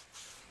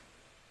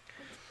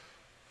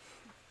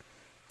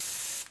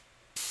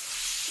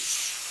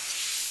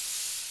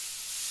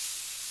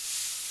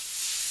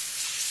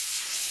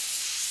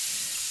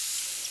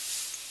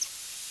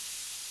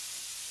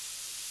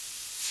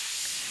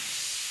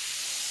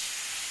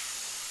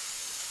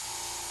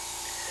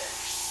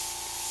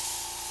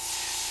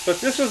 But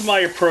this is my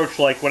approach,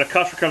 like, when a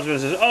customer comes in and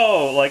says,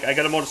 oh, like, I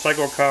got a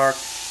motorcycle car,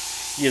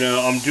 you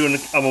know, I'm doing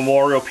a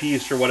memorial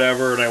piece or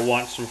whatever, and I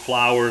want some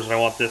flowers, and I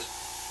want this.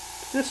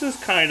 This is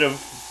kind of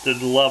the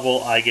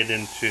level I get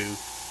into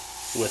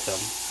with them.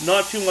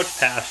 Not too much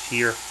past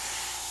here.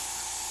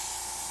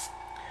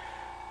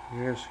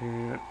 Here's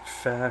here.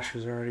 Fash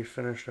is already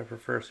finished up her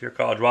first year of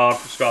college. Wow,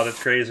 Scott,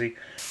 that's crazy.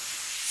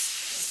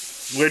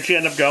 Where'd you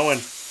end up going?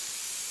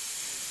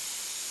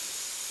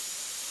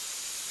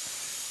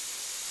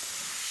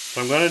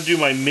 So I'm going to do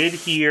my mid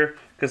here,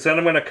 because then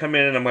I'm going to come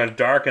in and I'm going to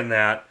darken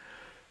that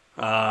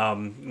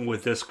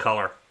with this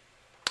color.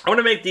 I want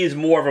to make these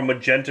more of a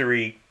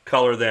magenta-y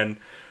color than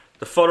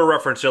the photo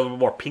reference, a little bit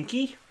more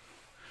pinky.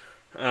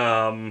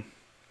 But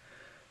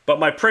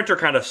my printer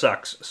kind of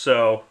sucks,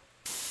 so...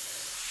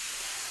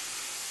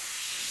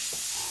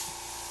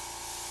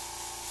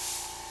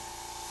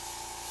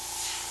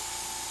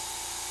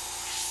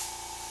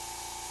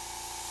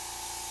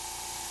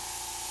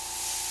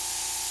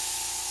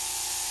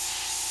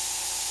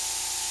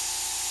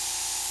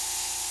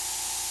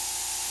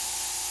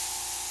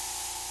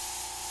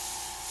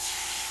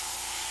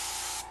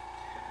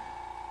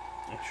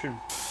 I should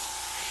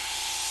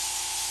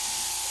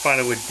find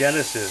out where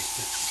Dennis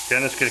is.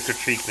 Dennis could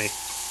critique me.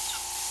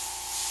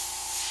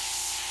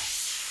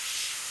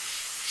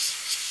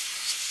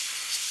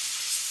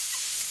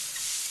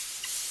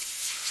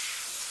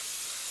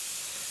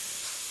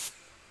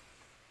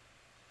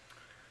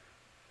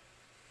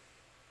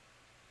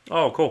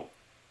 Oh, cool.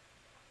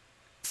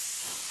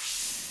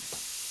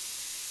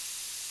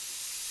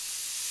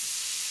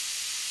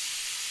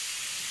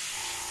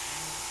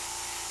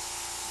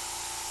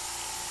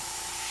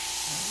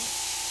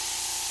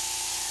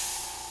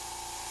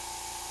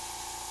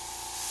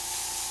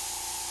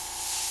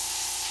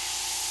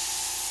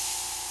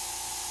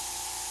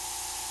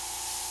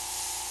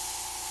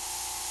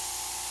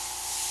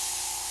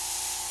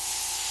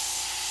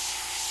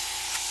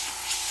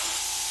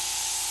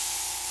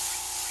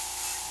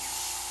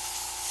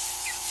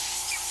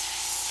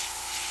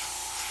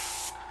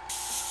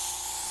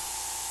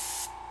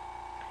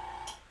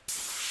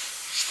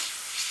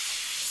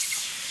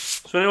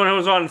 So anyone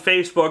who's on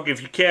Facebook,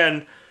 if you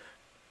can,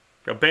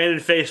 abandon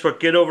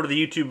Facebook, get over to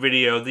the YouTube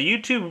video. The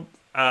YouTube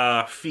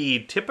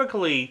feed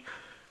typically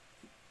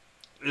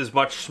is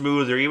much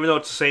smoother, even though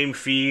it's the same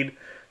feed.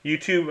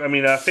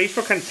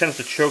 Facebook kind of tends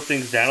to choke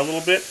things down a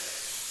little bit,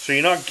 so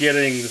you're not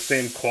getting the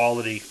same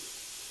quality.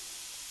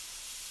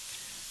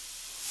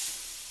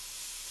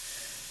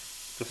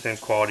 The same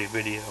quality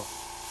video.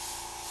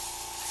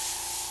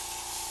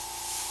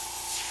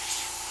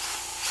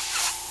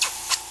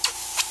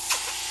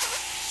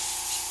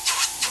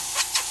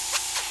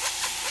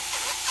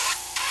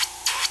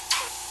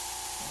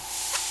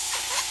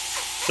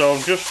 So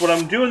just when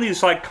I'm doing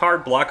these like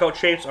card blockout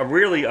shapes,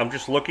 I'm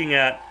just looking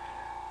at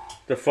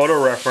the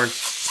photo reference.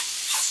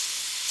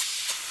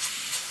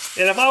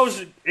 And if I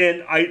was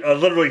in,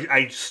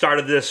 I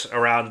started this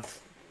around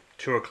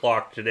 2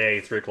 o'clock today,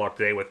 3 o'clock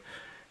today with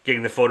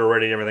getting the photo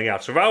ready and everything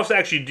else. So if I was to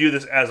actually do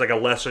this as like a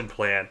lesson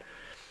plan,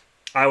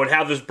 I would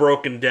have this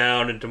broken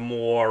down into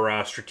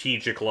more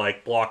strategic,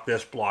 like block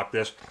this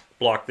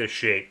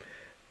shape,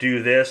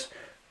 do this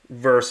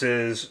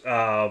versus,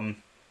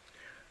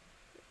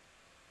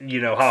 you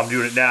know, how I'm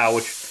doing it now,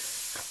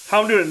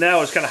 how I'm doing it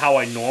now is kind of how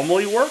I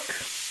normally work.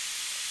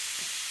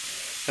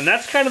 And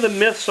that's kind of the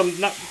myth,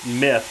 not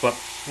myth, but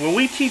when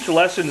we teach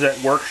lessons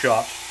at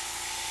workshops,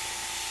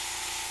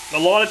 a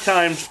lot of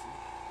times,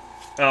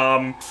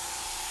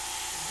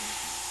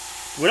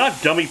 we're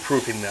not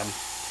dummy-proofing them,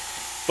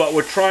 but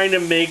we're trying to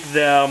make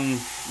them,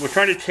 we're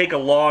trying to take a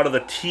lot of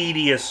the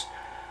tedious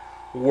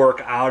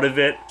work out of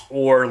it,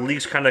 or at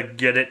least kind of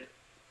get it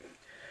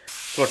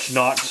so it's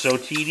not so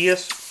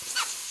tedious.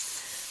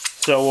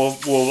 So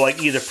we'll like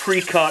either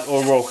pre-cut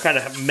or we'll kind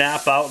of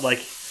map out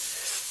like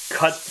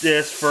cut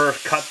this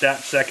first, cut that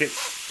second.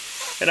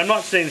 And I'm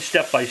not saying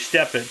step by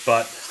step it,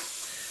 but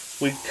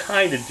we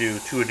kind of do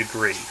to a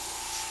degree.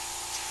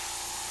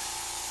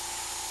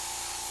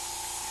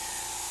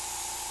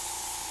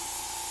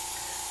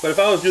 But if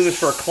I was doing this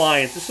for a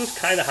client, this is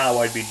kind of how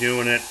I'd be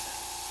doing it.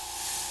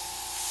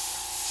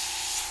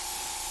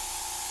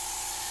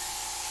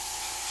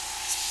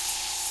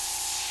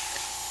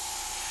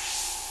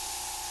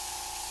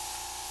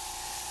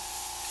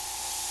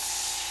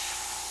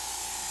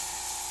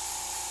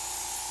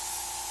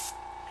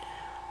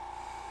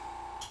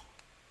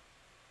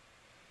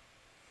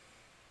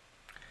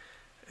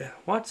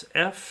 What's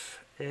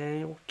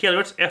F-A? Okay,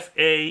 what's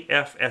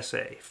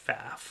F-A-F-S-A?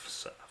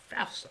 FAFSA.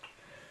 FAFSA.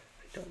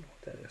 I don't know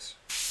what that is.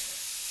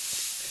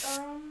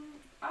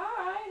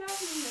 I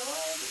have no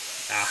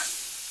idea.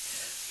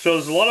 So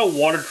there's a lot of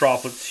water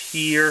droplets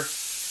here.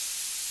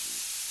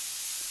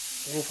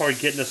 We'll probably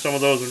get into some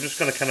of those. I'm just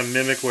going to kind of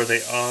mimic where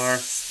they are.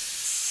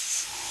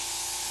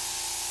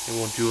 And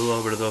we'll do a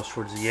little bit of those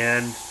towards the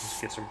end.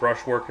 Just get some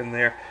brush work in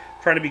there.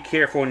 Trying to be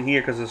careful in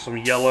here because there's some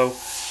yellow.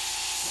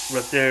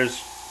 But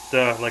there's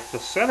the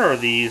center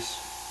of these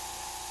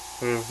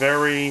are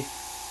very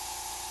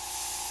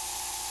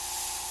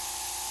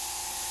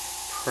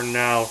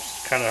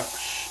pronounced kind of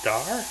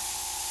star.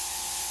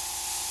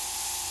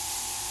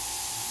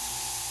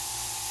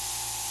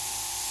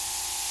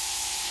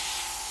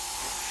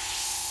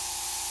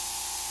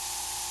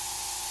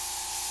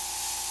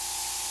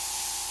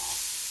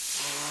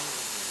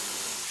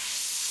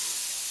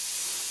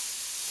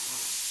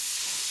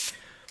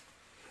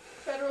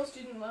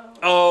 student loan.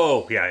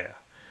 Oh, yeah.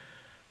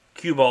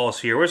 Cue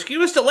ball's here. Where's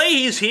Mr.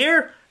 Leahy's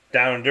here?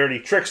 Down and dirty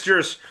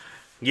tricksters.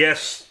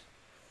 Yes.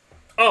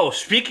 Oh,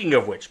 speaking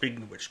of which.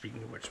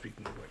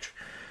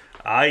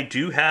 I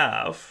do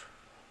have...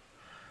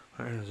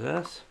 Where is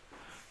this?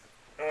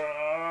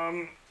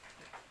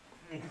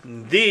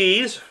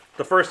 These,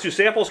 the first 2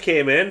 samples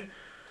came in.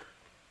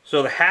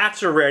 So the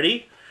hats are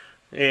ready.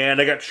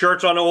 And I got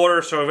shirts on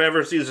order, so if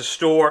ever sees a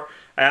store,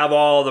 I have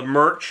all the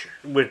merch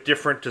with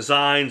different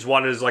designs.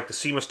 One is like the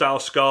SEMA style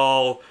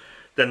skull,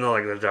 then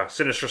the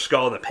Sinister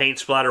skull, the paint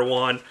splatter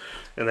one.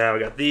 And then we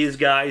got these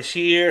guys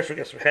here, so we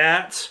got some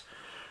hats.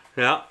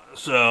 Yeah,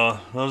 so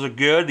those are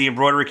good. The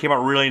embroidery came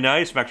out really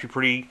nice. I'm actually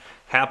pretty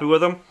happy with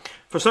them.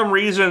 For some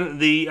reason,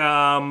 the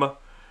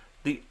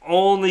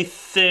only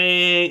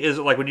thing is,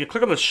 like, when you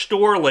click on the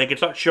store link,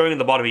 it's not showing in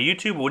the bottom of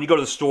YouTube, but when you go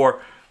to the store,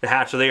 the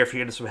hats are there if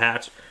you get some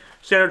hats.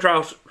 Standard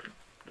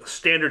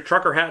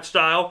trucker hat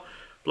style,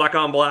 black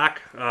on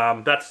black.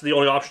 That's the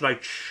only option I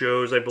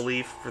chose, I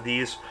believe, for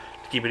these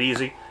to keep it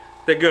easy.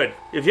 They're good.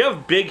 If you have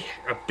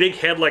a big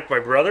head like my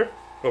brother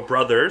or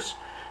brothers,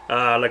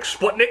 like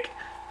Sputnik,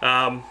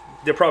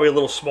 they're probably a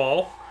little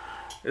small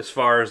as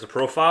far as the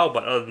profile,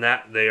 but other than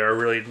that, they are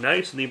really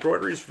nice, and the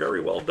embroidery is very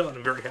well done.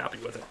 I'm very happy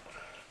with it.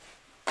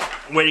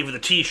 I'm waiting for the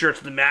t-shirts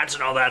and the mats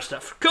and all that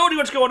stuff. Cody,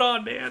 what's going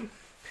on, man?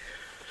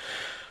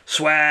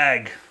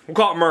 Swag. We'll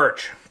call it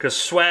merch, because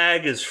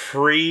swag is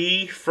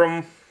free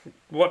from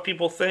what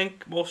people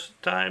think most of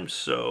the time,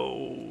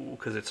 so,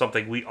 because it's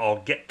something we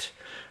all get,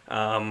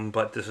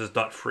 but this is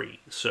not free,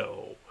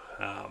 so,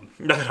 not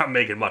that I'm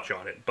making much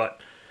on it,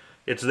 but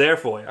it's there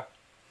for you.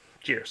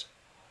 Cheers.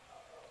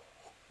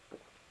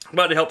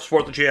 But to help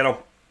support the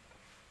channel.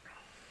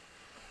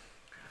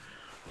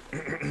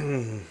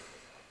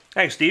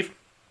 Thanks, Steve.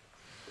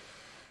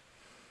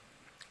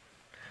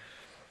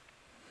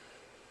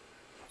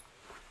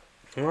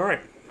 Alright,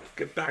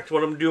 get back to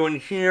what I'm doing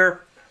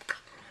here.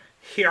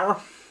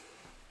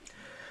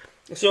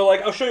 So,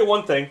 like, I'll show you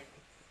one thing,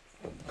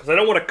 because I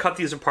don't want to cut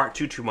these apart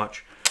too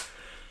much.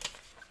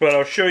 But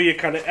I'll show you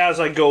kind of as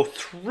I go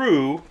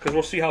through, because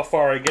we'll see how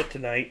far I get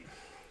tonight.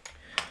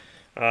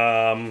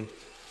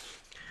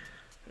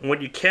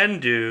 What you can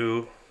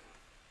do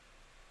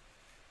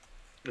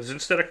is,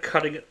 instead of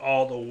cutting it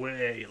all the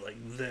way like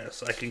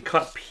this, I can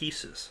cut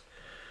pieces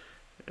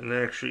and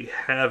actually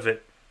have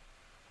it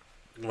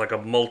like a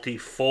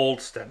multi-fold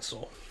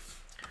stencil.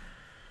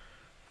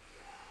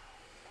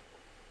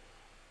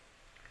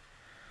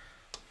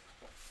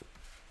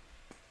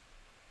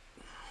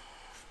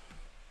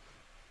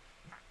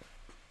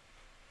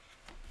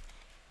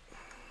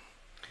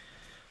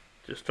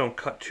 Just don't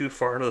cut too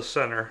far into the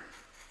center.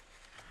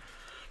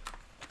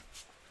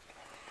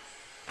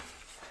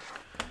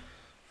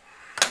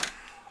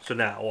 So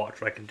now,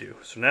 watch what I can do.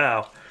 So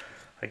now,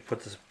 I can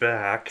put this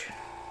back,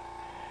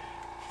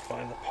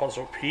 find the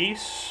puzzle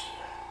piece.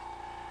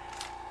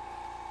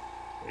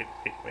 Wait.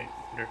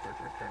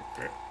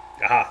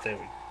 Ah, there we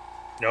go.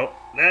 Nope,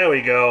 there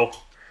we go.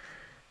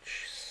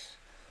 Jeez.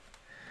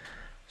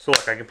 So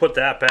look, I can put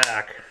that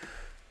back.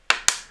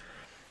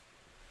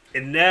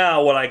 And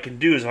now what I can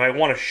do is, if I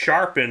want to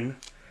sharpen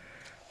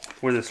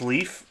where this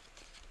leaf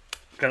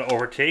kind of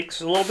overtakes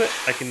a little bit,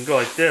 I can go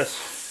like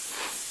this.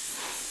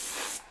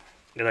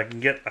 And I can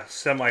get a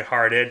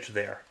semi-hard edge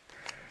there.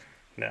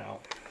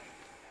 Now.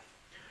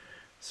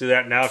 See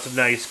that? Now it's a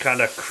nice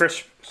kind of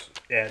crisp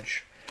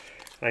edge.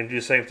 And I can do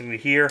the same thing to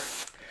here.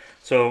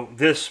 So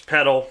this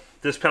petal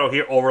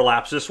here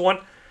overlaps this one,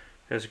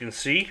 as you can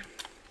see.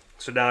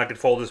 So now I can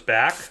fold this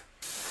back.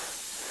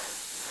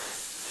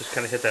 Just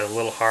kind of hit that a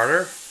little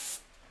harder.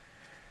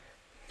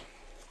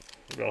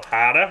 A little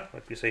harder,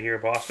 like we say here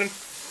in Boston.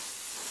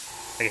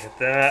 I can hit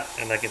that,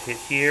 and I can hit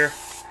here.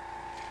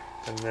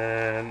 And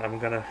then I'm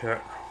gonna hit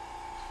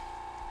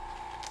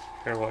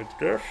here like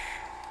this.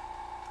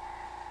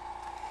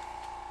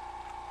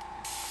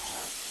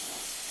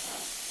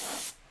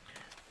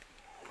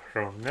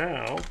 So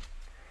now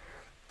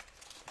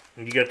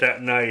you get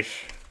that nice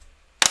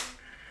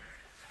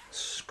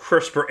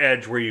crisper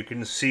edge where you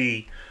can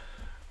see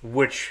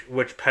which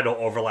petal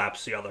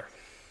overlaps the other.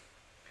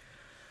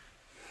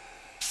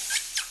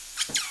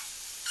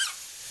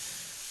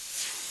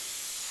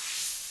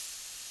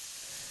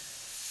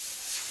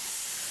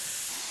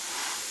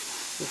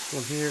 This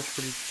one here is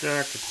pretty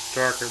dark. It's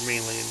darker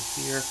mainly in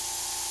here.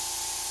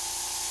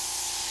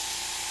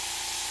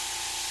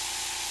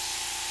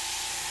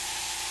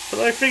 But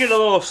I figured a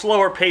little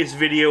slower paced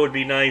video would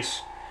be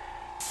nice.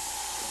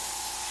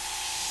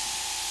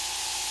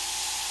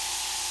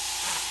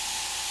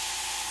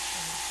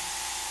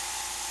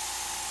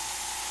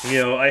 You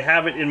know, I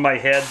have it in my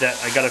head that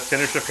I gotta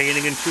finish the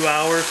painting in 2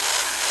 hours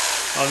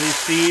on these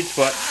seeds,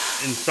 but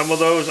in some of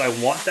those I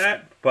want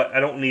that, but I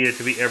don't need it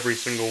to be every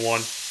single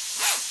one.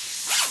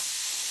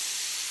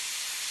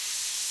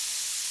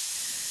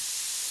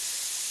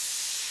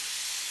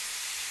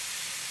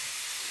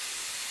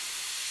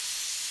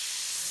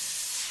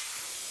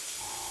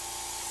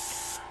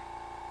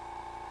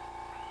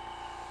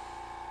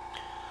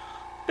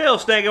 Bill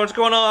Snaggy, what's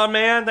going on,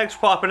 man? Thanks for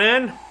popping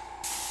in.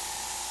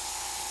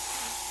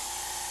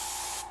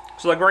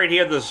 So like right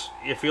here, this,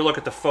 if you look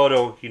at the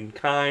photo, you can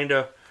kind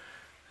of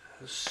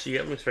see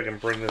it. Let me see if I can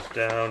bring this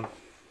down.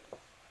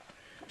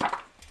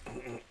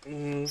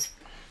 You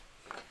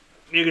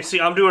can see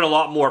I'm doing a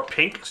lot more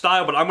pink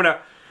style, but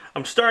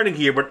I'm starting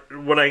here, but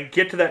when I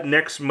get to that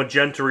next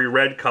magenta-y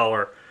red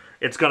color,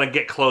 it's gonna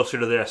get closer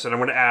to this, and I'm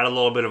gonna add a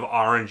little bit of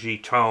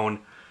orangey tone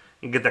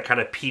and get that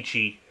kind of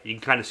peachy. You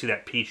can kind of see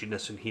that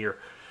peachiness in here.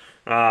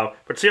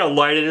 But see how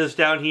light it is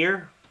down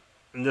here?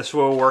 And this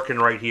will work in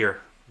right here.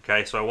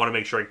 Okay, so I want to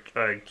make sure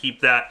I keep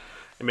that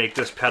and make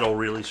this petal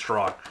really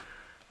strong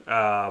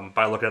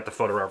by looking at the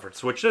photo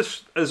reference, which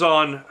this is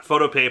on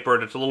photo paper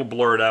and it's a little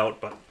blurred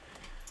out, but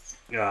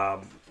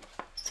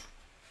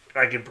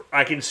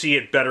I can see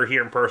it better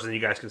here in person than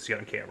you guys can see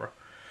on camera.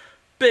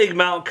 Big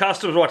Mountain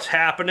Customs, what's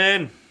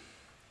happening?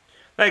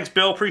 Thanks,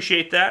 Bill.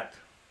 Appreciate that.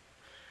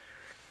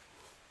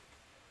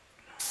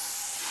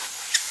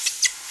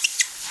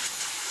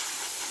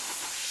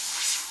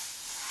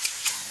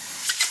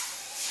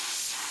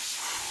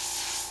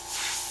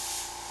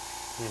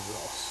 There's a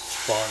little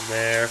spot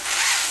there.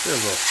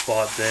 There's a little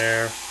spot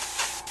there.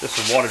 There's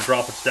some water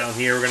droplets down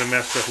here we're going to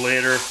mess with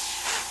later.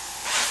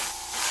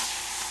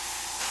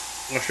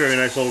 I'll show you a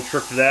nice little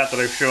trick to that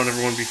I've shown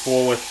everyone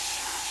before with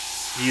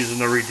using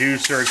the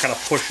reducer and kind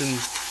of pushing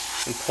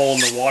and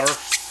pulling the water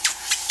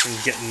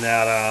and getting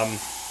that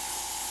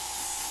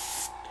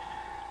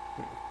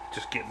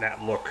just getting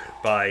that look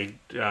by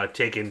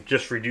taking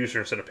just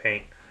reducer instead of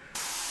paint.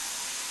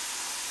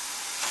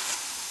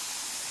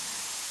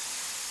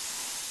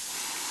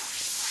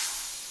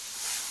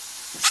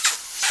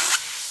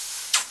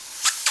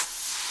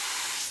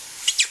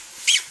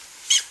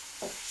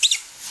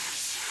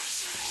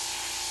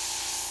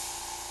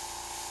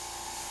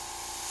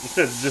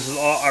 This is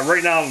all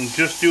right now. I'm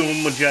just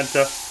doing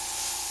magenta,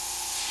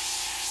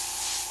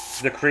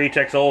 the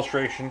Createx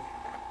illustration.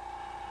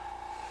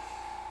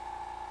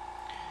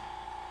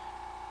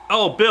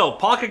 Oh, Bill,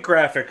 Pocket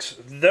Graphics,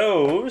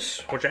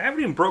 those, which I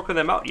haven't even broken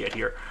them out yet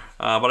here,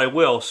 but I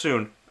will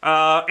soon.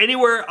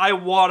 Anywhere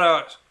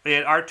Iwata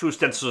and R2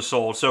 stencils are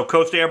sold, so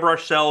Coast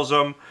Airbrush sells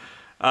them.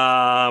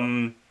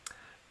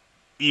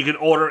 You can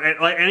order,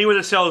 like anywhere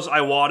that sells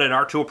Iwata and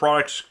R2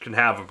 products can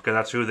have them because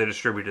that's who they're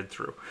distributed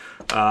through.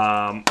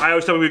 I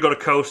always tell people we go to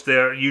Coast,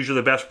 they're usually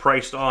the best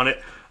priced on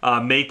it.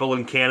 Maple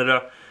in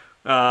Canada.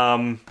 You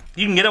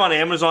can get them on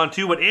Amazon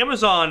too, but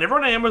Amazon,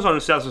 everyone on Amazon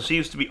who sells them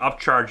seems to be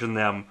upcharging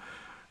them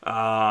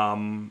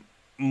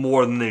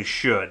more than they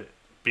should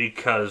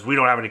because we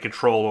don't have any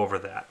control over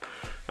that.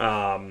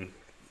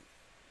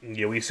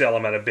 Yeah, we sell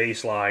them at a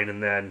baseline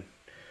and then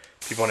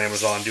people on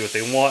Amazon do what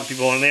they want.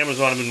 People on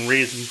Amazon have been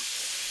raising.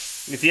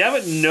 If you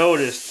haven't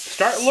noticed,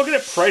 start looking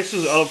at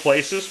prices other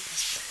places.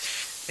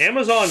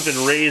 Amazon's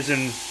been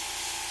raising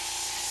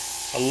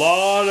a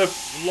lot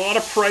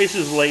of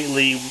prices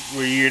lately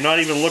where you're not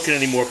even looking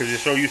anymore because you're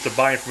so used to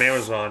buying from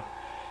Amazon.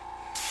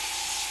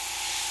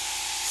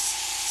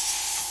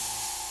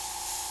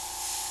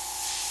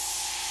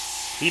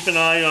 Keep an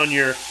eye on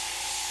your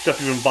stuff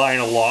you've been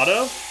buying a lot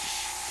of.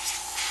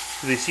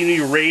 They seem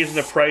to be raising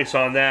the price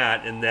on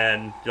that and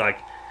then like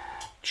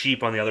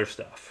cheap on the other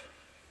stuff.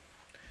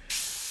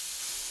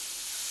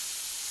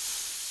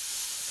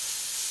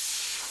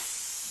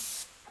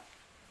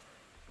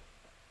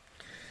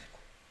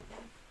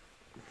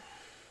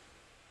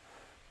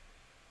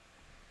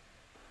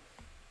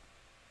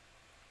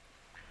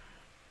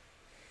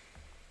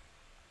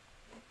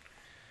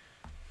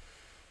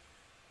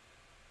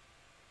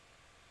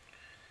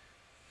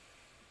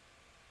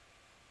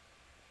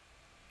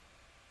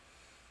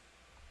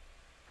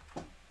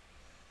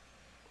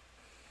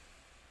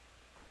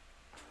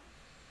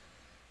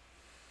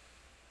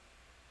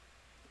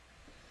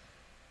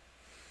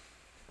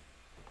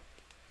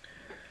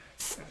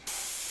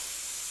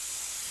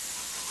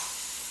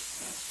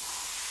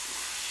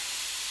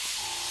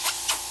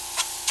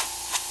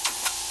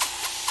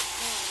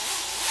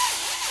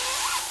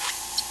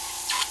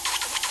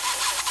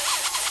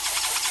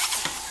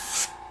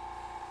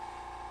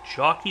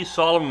 Jockey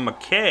Solomon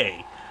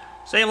McKay.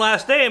 Same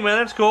last name, man.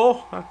 That's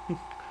cool.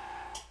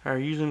 Are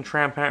using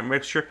transparent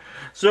mixture.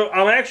 So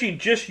I'm actually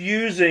just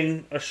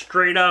using a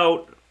straight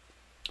out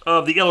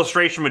of the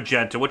illustration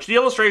magenta, which the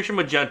illustration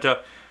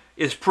magenta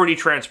is pretty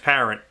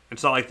transparent.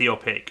 It's not like the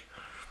opaque.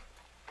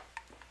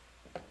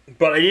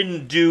 But I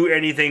didn't do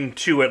anything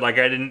to it. Like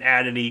I didn't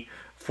add any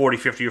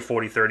 40-50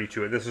 or 40-30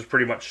 to it. This is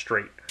pretty much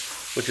straight,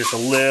 with just a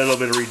little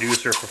bit of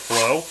reducer for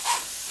flow.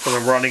 So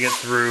I'm running it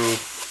through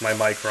my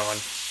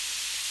Micron.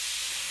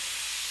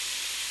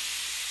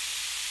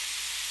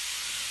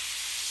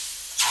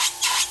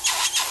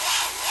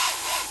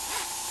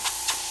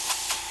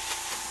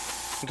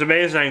 It's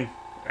amazing.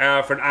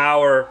 For an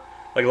hour,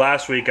 like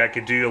last week, I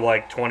could do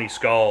like 20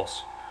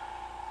 skulls.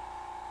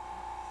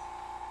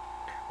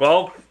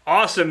 Well,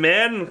 awesome,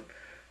 man.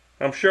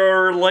 I'm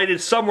sure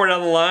related somewhere down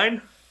the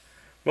line.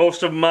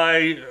 Most of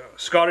my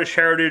Scottish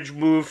heritage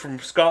moved from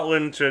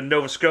Scotland to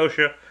Nova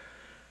Scotia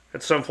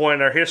at some point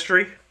in our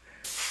history.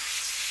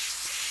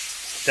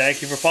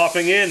 Thank you for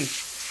popping in.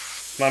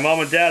 My mom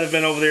and dad have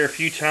been over there a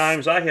few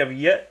times. I have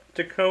yet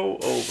to go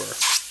over.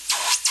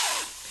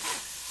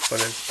 But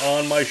it's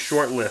on my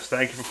short list.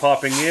 Thank you for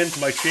popping in to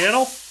my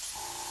channel.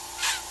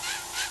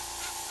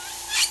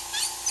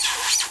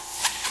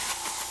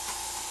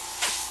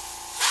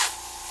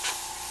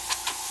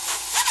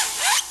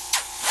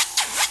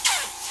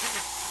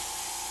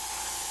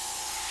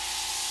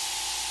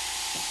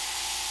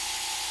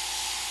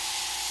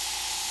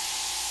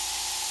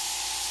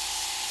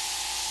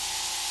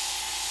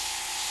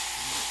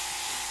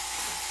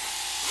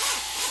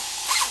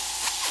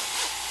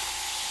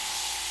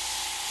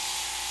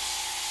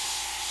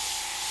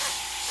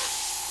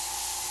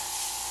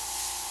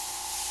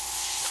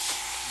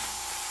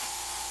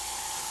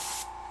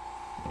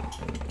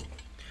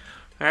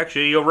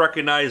 Actually, you'll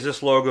recognize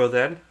this logo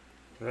then.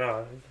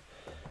 I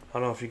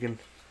don't know if you can,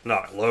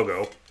 not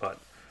logo, but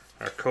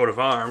our coat of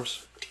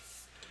arms.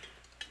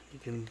 You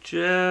can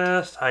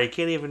just, you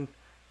can't even,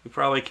 you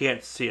probably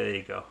can't see it. There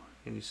you go.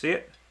 Can you see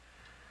it?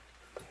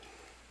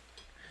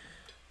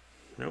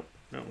 Nope.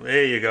 No,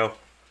 there you go.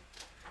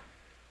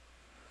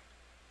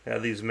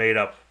 Had these made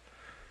up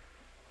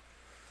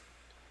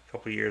a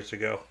couple years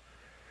ago.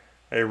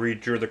 I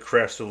redrew the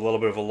crest with a little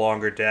bit of a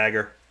longer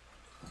dagger.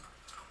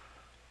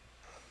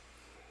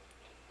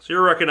 So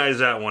you'll recognize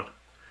that one.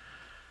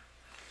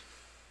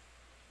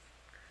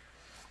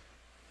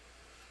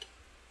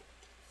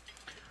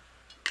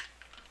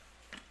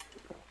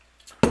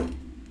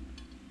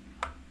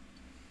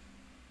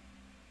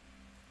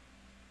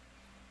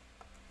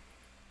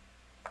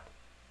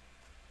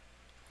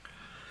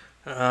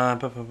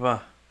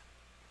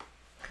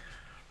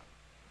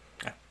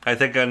 I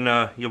think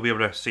you'll be able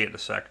to see it in a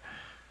sec.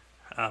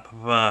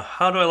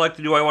 How do I like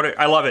to do?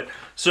 I love it.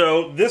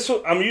 So this,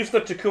 I'm using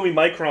the Takumi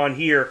Micron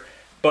here.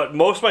 But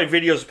most of my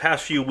videos the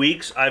past few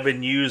weeks, I've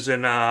been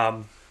using,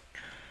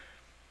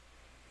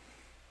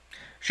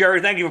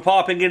 Sherry, thank you for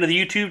popping into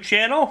the YouTube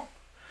channel.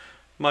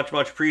 Much,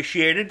 much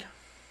appreciated.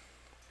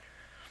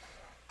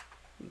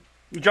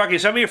 Jockey,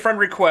 send me a friend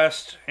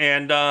request,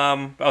 and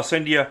I'll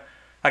send you,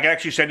 I can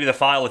actually send you the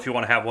file if you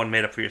want to have one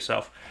made up for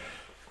yourself.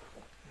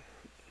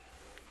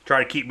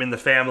 Try to keep them in the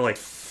family.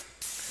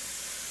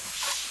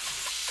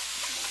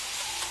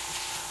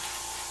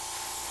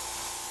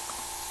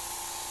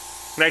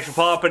 Thanks for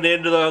popping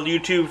into the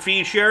YouTube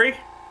feed, Sherry.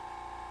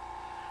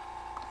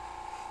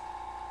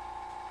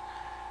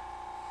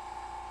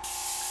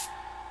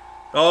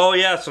 Oh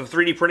yeah, some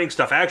 3D printing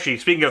stuff. Actually,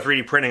 speaking of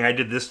 3D printing, I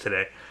did this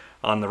today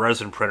on the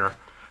resin printer.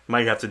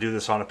 Might have to do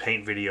this on a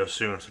paint video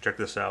soon, so check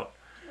this out.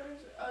 Where's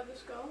the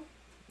skull?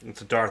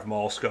 It's a Darth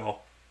Maul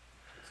skull.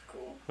 It's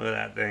cool. Look at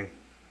that thing.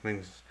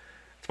 It's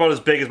about as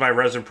big as my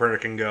resin printer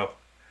can go.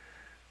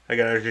 I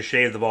gotta just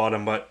shave the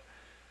bottom, but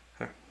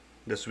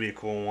this would be a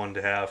cool one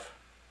to have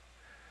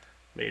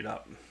made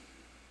up.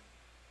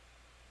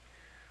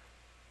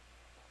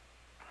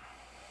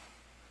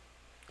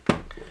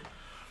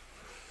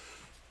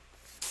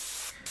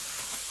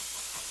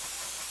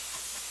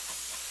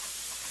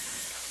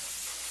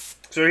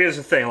 So here's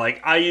the thing,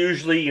 like, I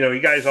usually, you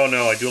guys all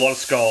know, I do a lot of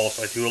skulls,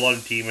 I do a lot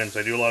of demons,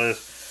 I do a lot of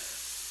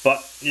this,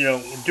 but,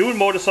 doing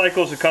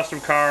motorcycles and custom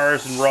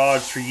cars and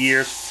rods for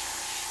years,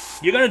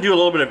 you're going to do a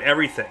little bit of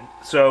everything.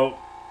 So,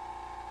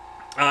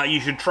 you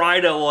should try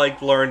to,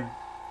 like, learn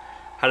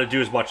how to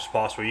do as much as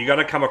possible. You got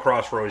to come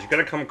across roses, you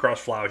got to come across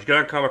flowers, you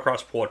got to come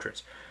across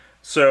portraits.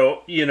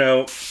 So, you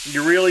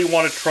really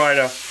want to try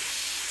to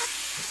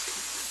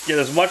get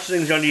as much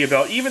things under your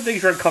belt, even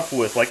things you're uncomfortable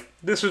with. Like,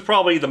 this is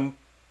probably the,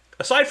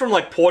 aside from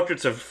like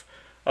portraits of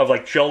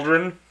like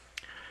children,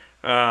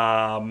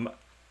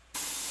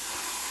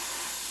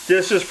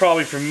 this is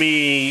probably for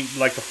me,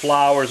 like the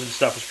flowers and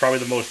stuff is probably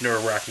the most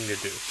nerve-wracking to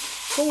do.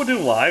 So we'll do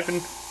live, and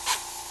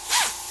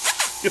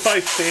if I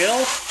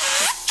fail,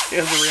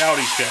 here's the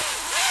reality check.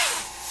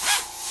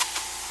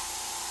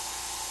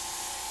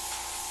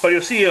 But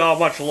you'll see how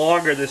much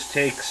longer this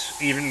takes,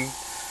 even,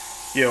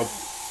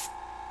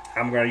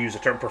 I'm going to use the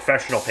term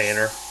professional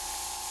painter,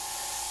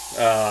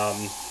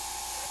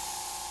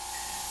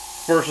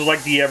 versus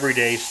like the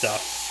everyday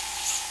stuff.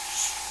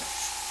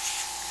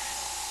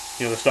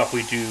 The stuff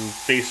we do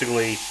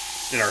basically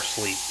in our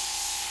sleep.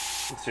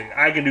 Let's see,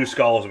 I can do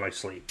skulls in my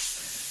sleep.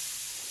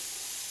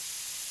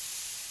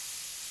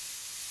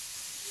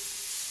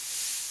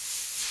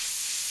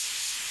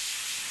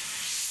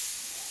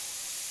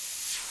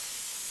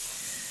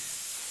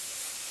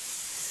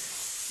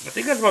 I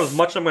think that's about as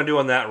much as I'm going to do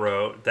on that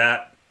row,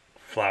 that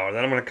flower.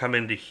 Then I'm going to come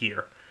into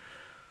here.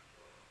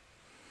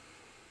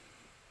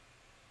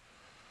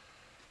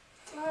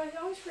 I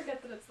always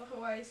forget that it's the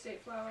Hawaii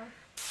state flower.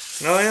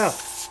 Oh yeah.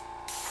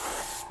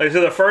 Like I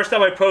said, the first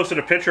time I posted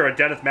a picture of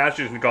Dennis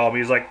Masters and called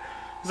me, he's like,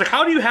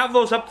 how do you have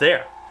those up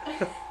there? We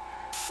have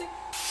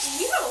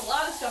a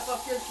lot of stuff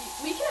up here.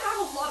 We can have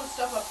a lot of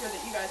stuff up here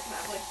that you guys can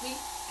have. Like, we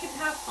can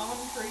have palm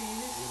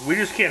trees. We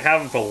just can't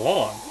have them for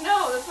long.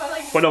 No, that's why,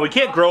 like... Well, no, we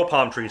can't grow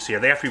palm trees here.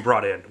 They have to be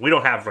brought in. We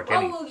don't have, like,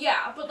 any... Oh, well,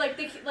 yeah, but, like,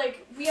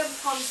 we have a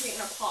palm tree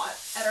in a pot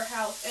at our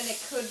house, and it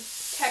could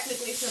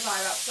technically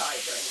survive outside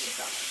during the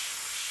summer.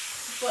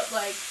 But,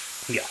 like...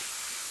 Yeah.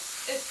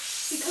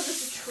 It's because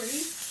it's a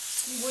tree.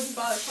 you wouldn't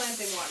bother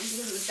planting one because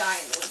it would die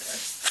in the winter.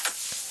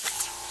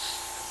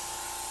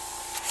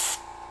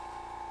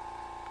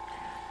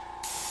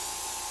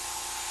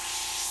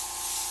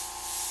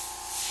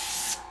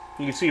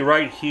 You can see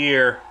right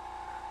here,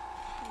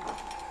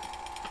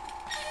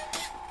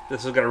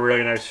 this has got a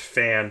really nice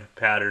fan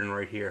pattern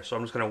right here. So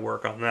I'm just going to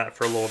work on that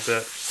for a little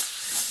bit.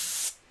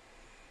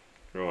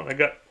 Oh, I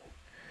got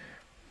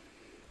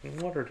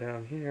water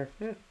down here.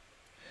 Yeah, that'll be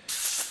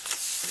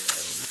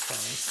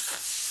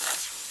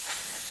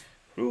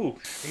fine. Ooh,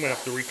 I'm going to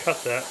have to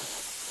recut that.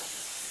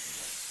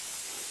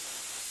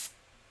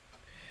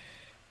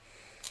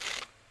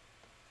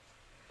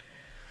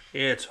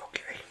 It's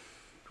okay.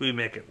 We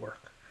make it work.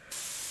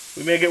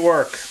 We make it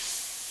work.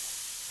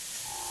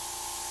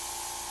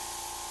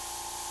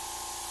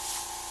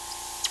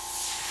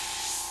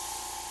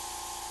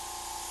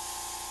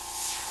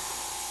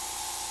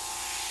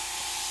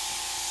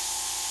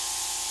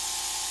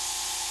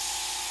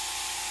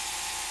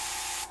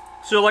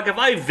 So, like, if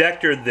I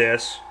vectored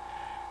this,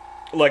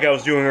 like I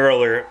was doing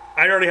earlier,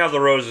 I'd already have the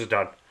roses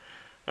done.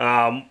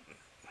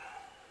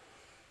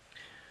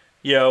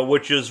 You know,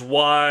 which is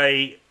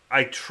why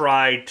I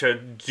tried to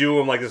do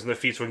them like this in the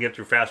feet so we can get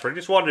through faster. I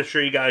just wanted to show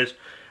you guys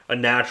a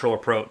natural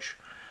approach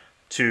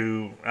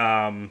to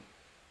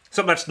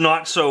something that's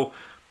not so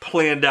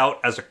planned out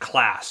as a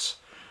class,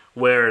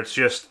 where it's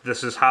just,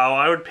 this is how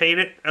I would paint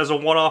it as a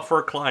one-off for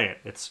a client.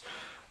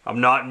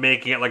 I'm not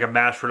making it like a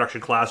mass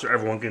production class where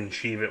everyone can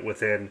achieve it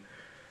within,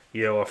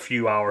 you know, a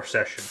few hour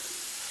session.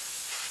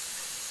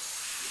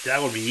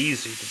 That would be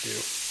easy to do.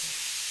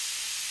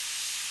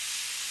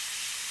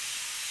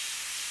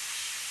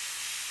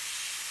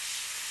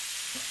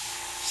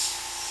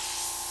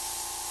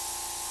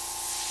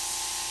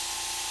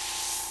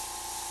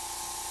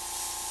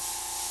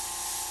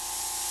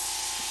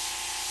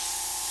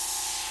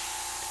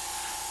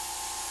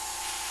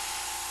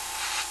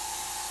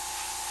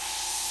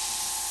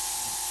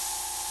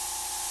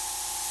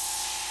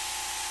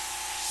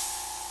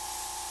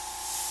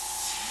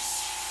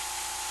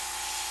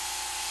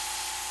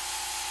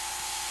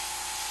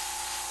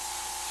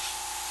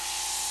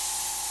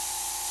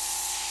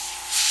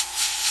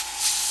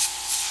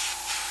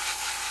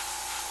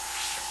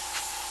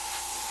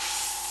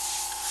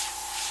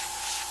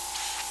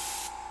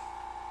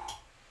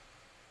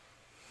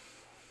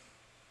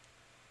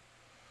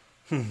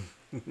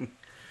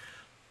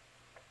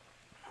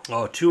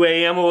 Oh, 2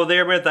 a.m. over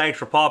there, man. Thanks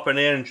for popping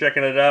in and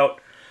checking it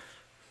out.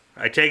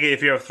 I take it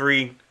if you have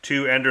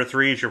two Ender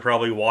 3s, you're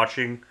probably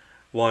watching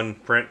one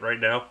print right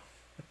now.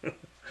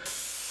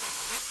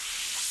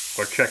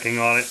 Or checking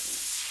on it.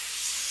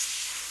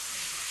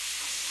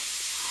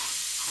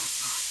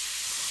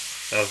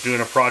 I was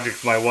doing a project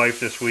with my wife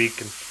this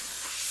week and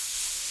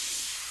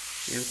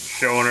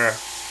showing her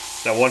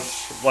that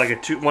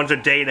once a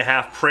day and a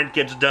half print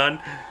gets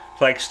done,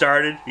 like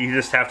started, you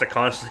just have to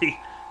constantly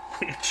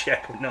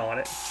check on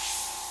it.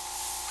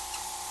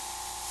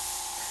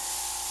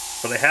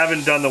 But I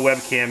haven't done the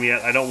webcam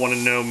yet. I don't want to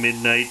know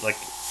midnight. Like,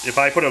 if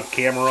I put a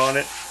camera on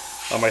it,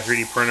 on my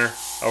 3D printer,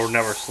 I would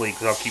never sleep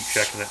because I'll keep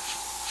checking it.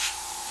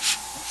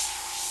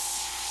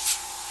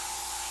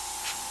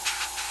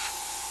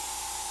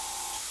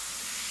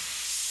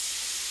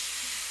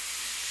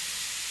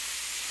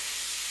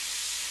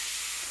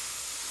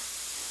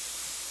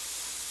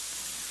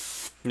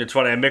 And it's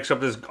funny, I mix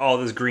up all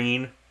this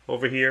green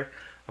over here.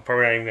 I'm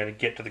probably not even going to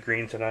get to the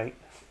green tonight.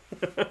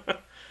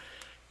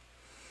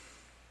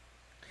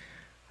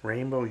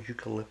 Rainbow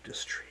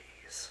eucalyptus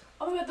trees.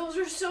 Oh my god, those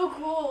are so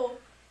cool.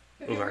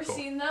 Have Those you ever are cool.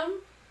 seen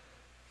them?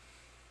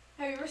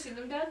 Have you ever seen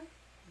them, Dad?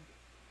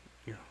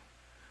 Yeah.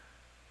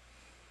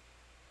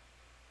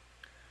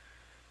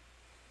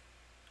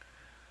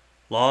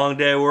 Long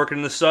day working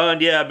in the sun.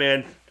 Yeah,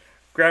 man.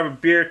 Grab a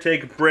beer,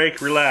 take a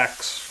break,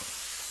 relax.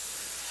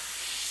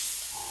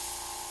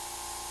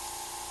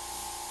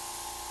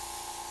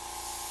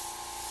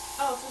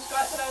 Oh, so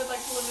Scott said I would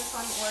like to live in a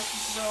climate where I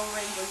can grow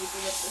rainbow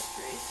eucalyptus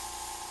trees.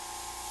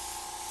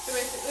 They're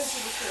basically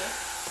super cool.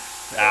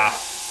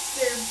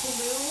 They're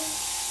blue.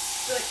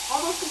 They're like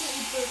almost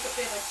completely blue, but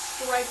they have like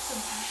stripes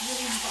of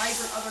really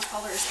vibrant other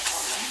colors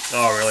on them.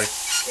 Oh, really?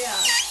 Yeah,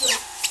 it's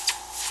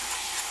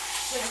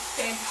like a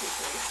fantasy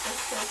tree.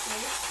 That's so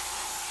cool.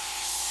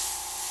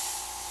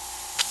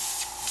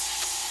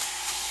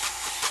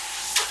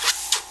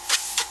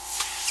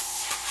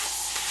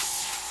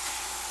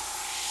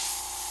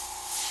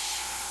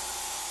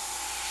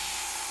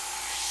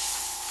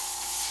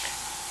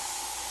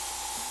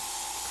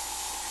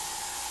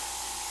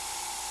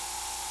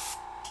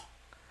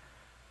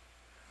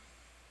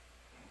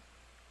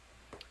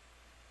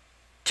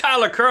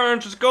 Tyler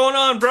Kearns, what's going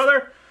on,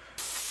 brother?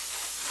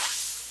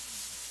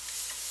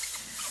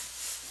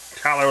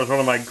 Tyler was one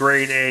of my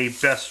grade A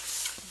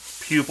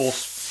best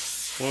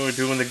pupils when we were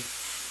doing the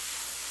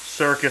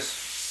circus.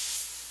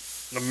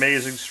 An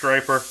amazing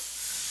striper.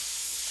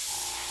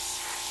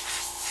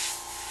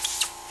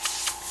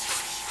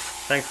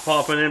 Thanks for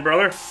popping in,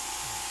 brother.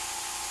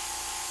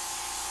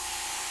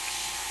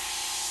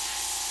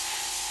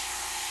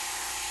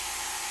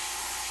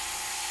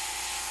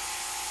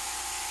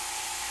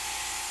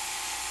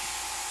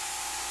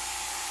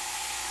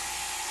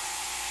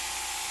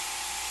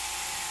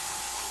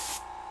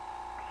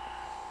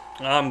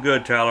 I'm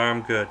good, Tyler.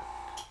 I'm good.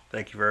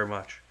 Thank you very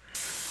much.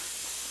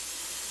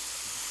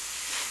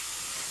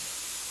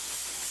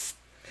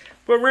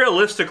 But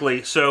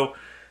realistically, so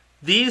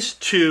these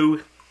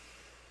two,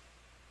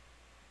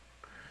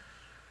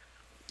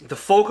 the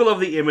focal of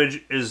the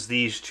image is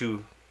these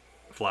two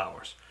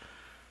flowers.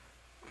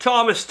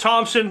 Thomas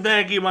Thompson,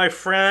 thank you, my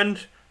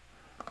friend.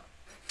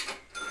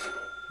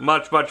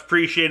 Much, much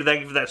appreciated.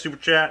 Thank you for that super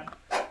chat.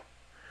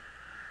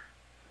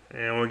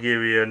 And we'll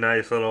give you a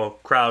nice little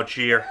crowd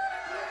cheer.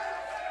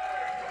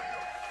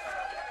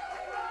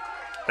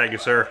 Thank you,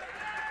 sir.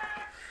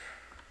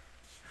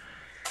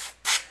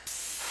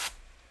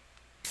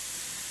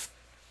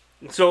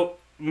 So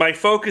my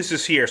focus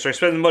is here, so I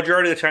spend the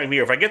majority of the time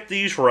here. If I get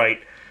these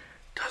right,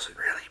 doesn't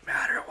really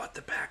matter what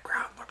the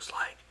background looks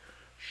like.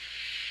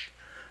 Shh.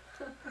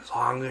 As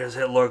long as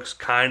it looks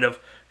kind of,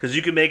 because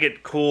you can make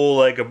it cool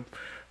like a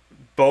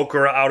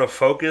bokeh out of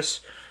focus.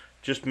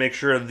 Just make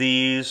sure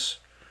these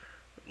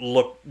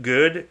look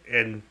good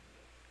and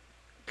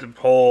the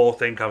whole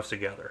thing comes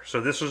together.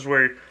 So this is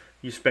where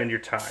you spend your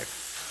time.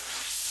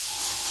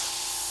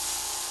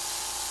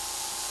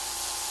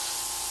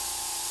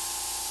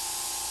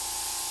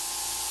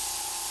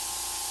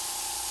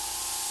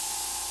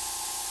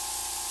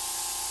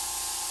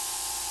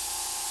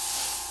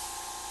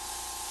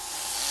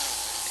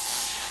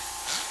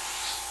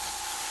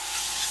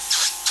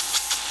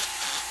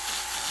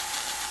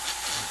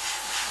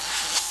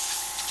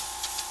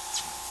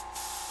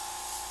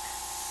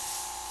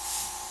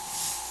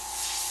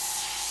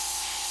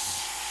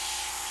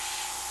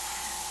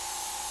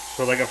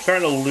 So like I'm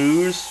starting to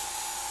lose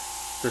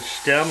the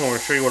stem. I want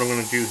to show you what I'm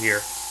going to do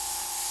here.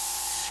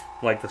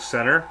 Like the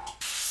center.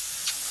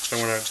 So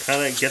I'm going to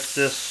kind of get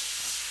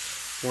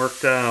this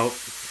worked out.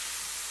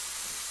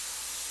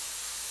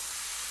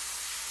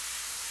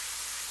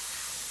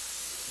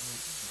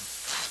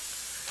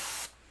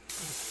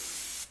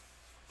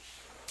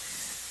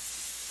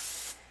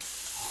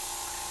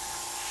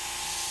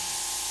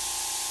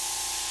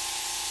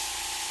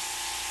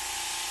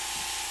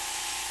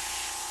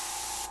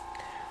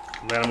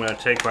 Then I'm going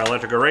to take my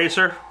electric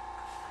eraser.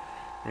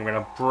 I'm going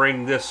to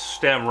bring this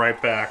stem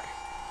right back.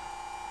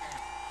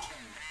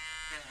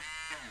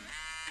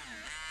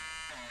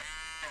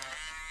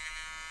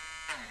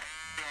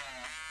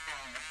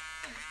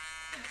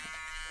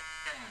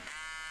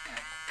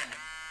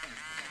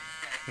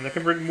 And I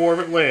can bring more of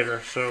it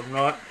later, so I'm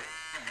not...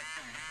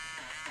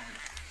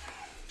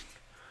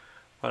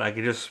 But I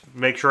can just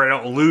make sure I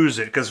don't lose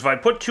it, because if I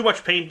put too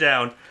much paint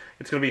down,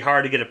 it's going to be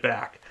hard to get it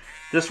back.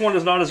 This one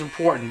is not as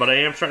important, but I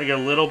am starting to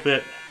get a little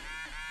bit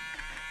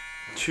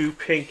too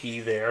pinky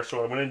there. So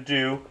what I'm going to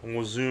do, and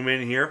we'll zoom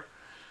in here.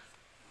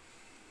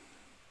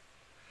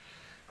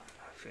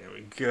 There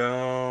we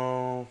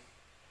go.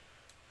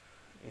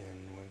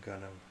 And we're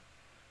going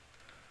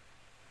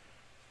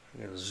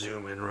to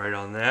zoom in right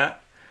on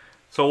that.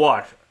 So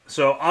watch.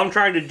 So I'm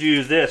trying to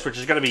do this, which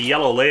is going to be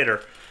yellow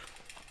later.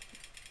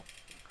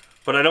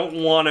 But I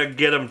don't want to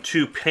get them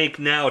too pink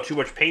now. Too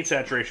much paint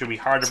saturation would be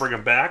hard to bring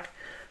them back.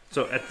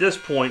 So at this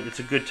point, it's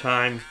a good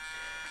time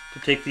to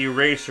take the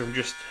eraser and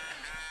just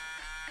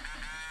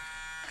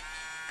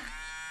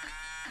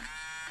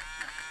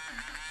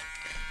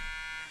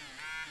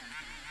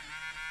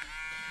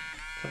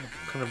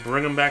kind of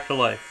bring them back to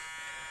life.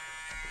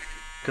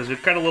 Because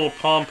they've got a little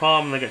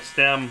pom-pom and they got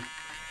stem,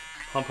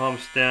 pom-pom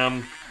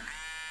stem.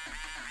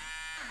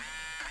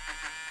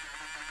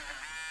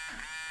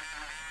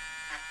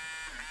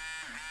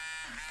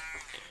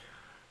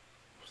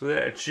 So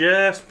that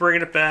just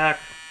bringing it back.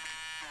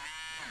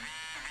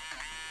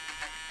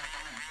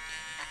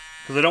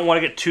 Because I don't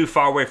want to get too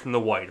far away from the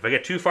white. If I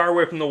get too far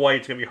away from the white,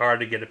 it's going to be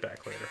hard to get it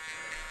back later.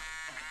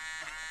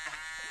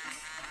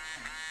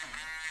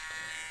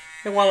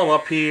 And while I'm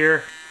up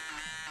here,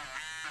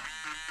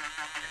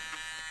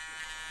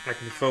 I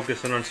can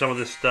focus in on some of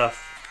this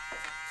stuff.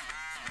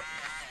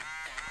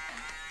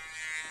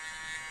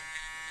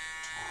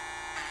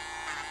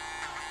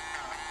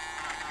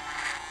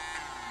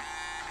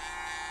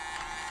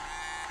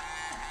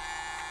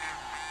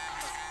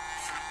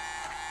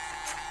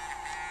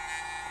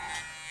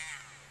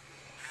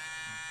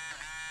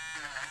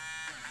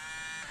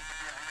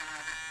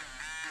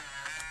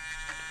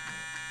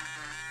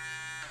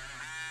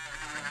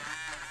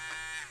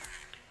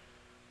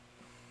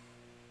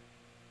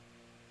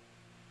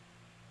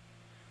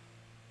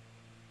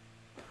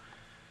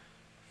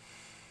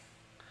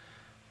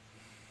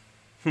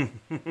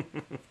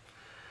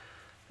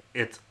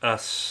 It's a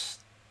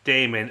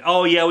stamen.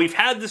 Oh yeah, we've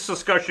had this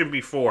discussion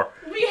before.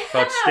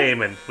 About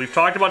stamen. We've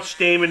talked about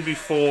stamen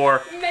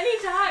before. Many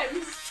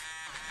times.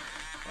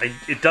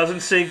 It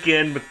doesn't sink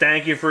in, but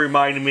thank you for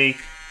reminding me.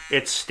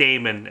 It's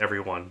stamen,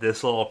 everyone.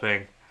 This little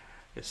thing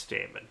is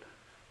stamen.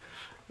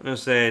 I'm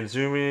saying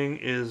zooming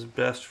is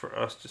best for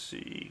us to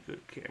see.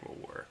 Good camera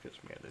work is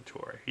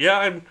mandatory.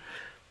 Yeah,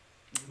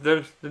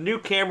 the new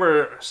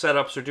camera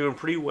setups are doing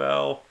pretty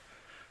well.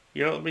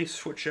 You know, let me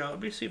switch out.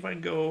 Let me see if I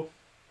can go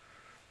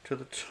to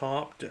the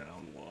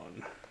top-down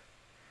one.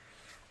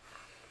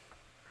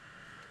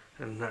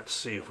 And let's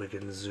see if we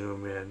can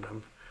zoom in.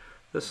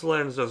 This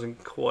lens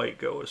doesn't quite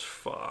go as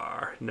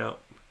far. No.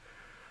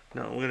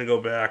 No, we're going to go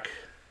back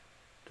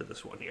to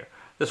this one here.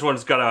 This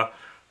one's got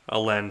a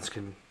lens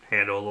can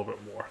handle a little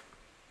bit more.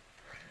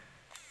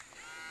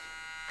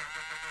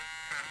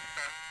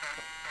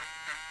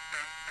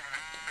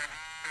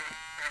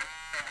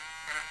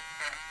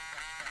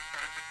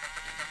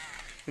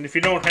 And if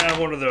you don't have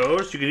one of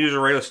those, you can use a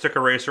regular stick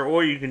eraser,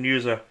 or you can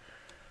use a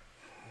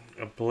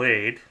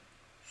blade.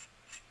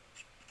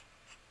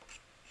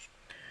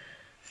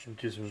 And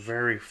do some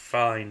very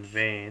fine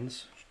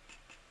veins.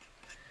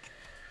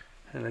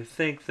 And I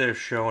think they're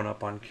showing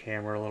up on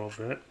camera a little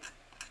bit.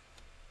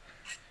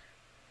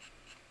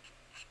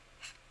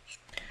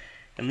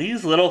 And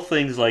these little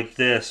things like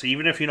this,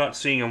 even if you're not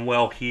seeing them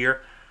well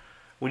here,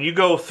 when you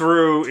go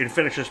through and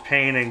finish this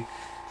painting,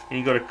 and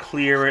you go to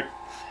clear it,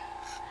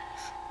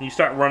 and you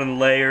start running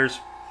layers,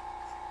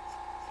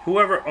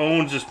 whoever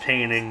owns this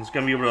painting is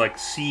going to be able to like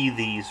see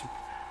the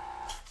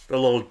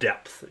little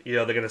depth. You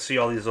know, they're going to see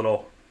all these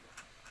little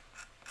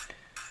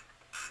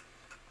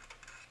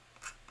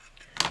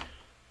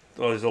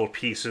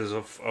pieces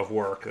of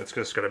work. That's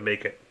just going to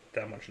make it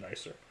that much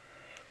nicer.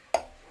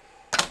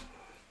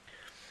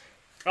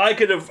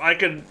 Like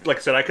I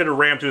said, I could have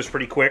rammed through this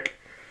pretty quick.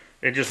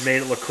 It just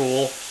made it look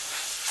cool.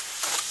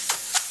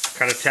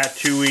 Kind of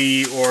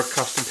tattooy or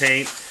custom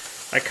paint.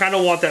 I kind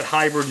of want that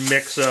hybrid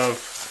mix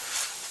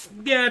of,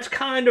 yeah, it's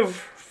kind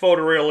of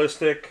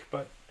photorealistic,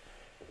 but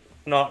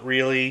not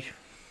really.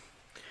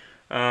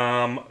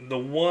 The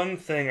one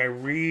thing I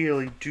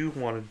really do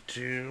want to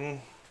do,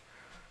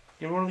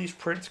 you know, one of these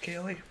prints,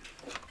 Kaylee?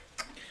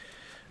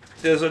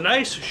 There's a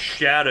nice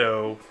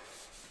shadow.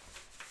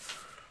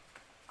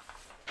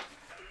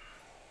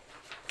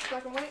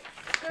 Black and white.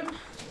 Good.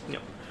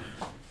 Yep.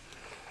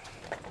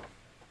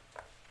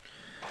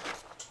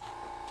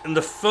 In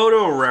the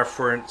photo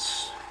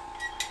reference,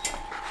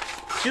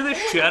 see the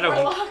shadow?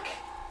 Warlock.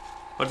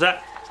 What's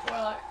that?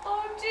 Warlock.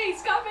 OMG,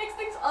 Scott makes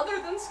things other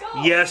than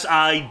skulls. Yes,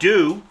 I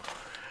do.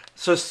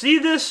 So see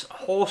this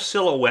whole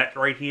silhouette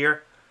right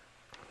here?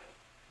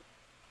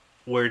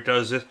 Where it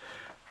does this?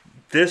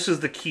 This is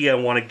the key I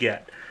want to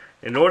get.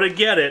 In order to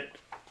get it,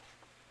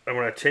 I'm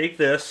going to take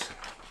this.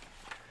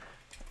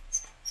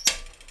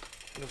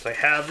 Because I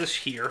have this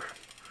here.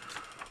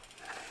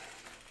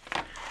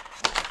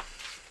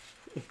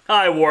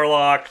 Hi,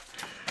 Warlock.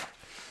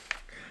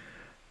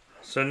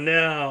 So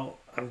now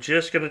I'm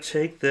just going to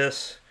take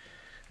this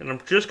and I'm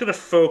just going to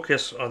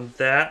focus on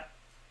that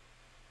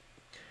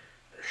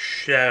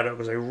shadow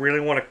because I really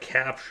want to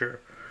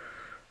capture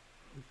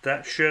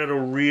that shadow.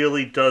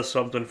 Really does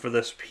something for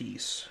this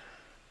piece.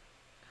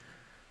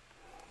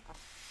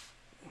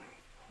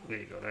 There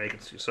you go. Now you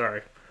can see.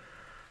 Sorry.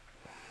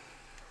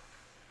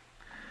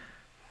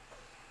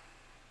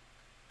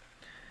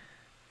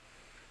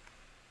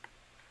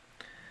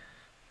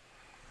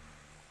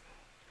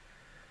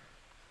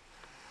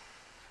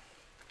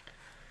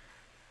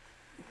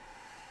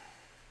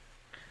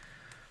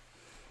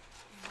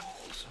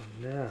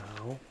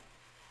 Now,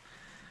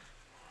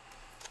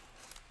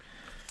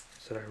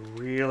 so I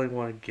really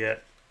want to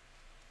get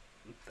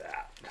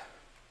that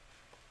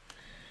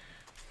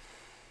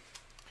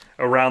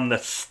around the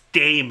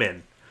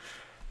stamen.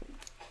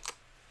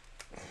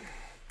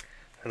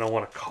 I don't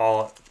want to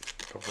call it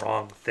the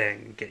wrong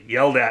thing and get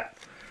yelled at.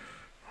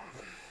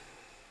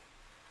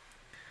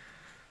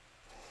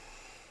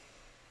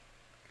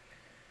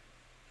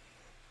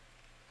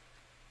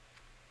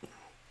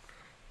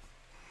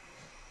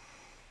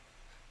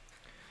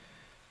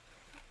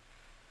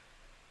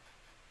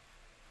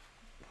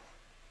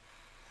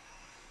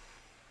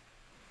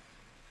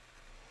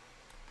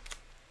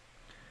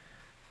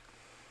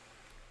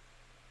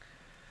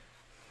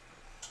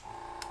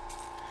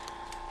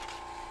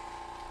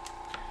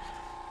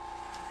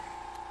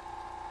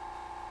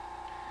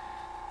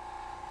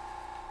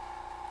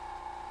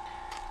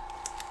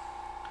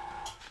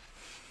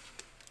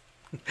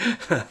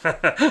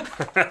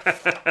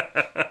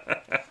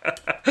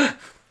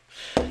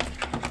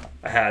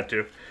 I had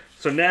to.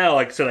 So now,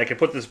 like I said, I can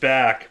put this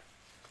back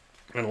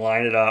and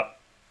line it up.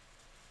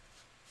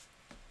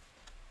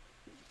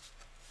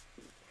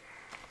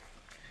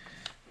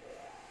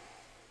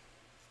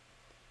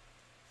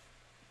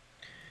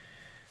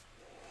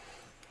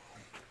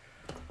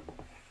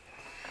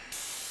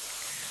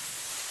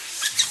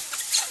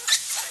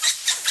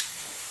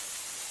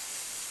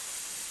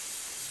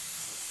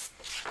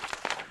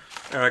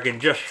 And I can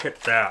just hit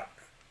that.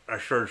 I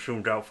should have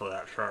zoomed out for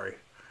that, sorry.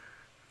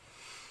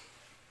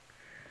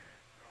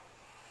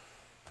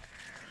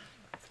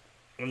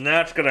 And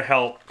that's going to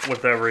help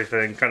with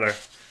everything, kind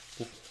of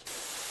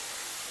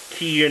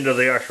key into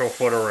the actual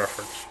photo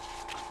reference.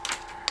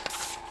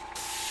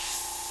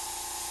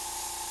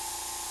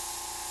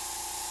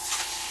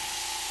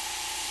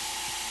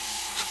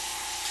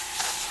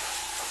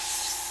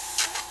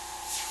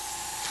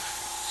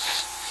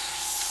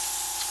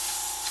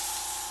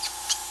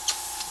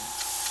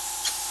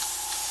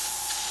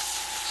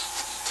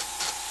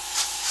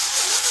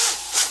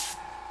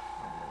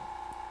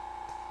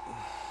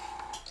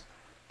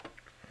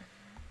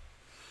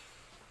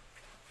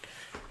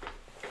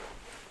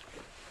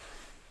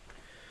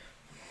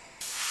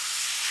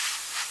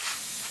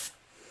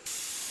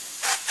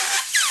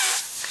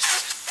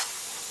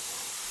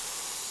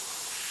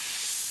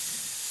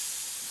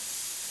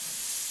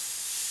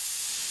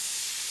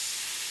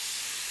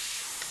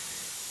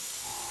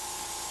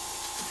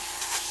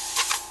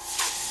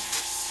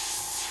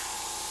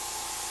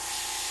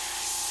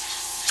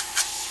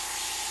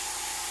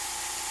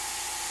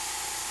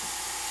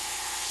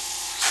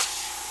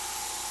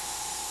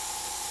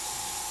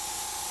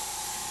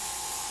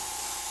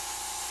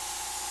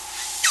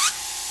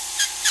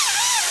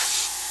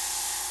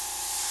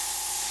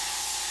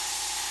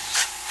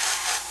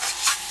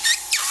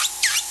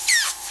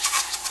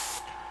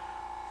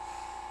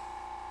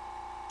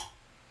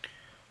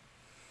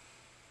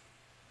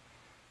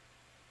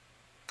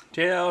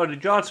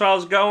 John's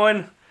how's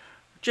going?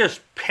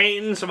 Just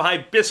painting some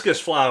hibiscus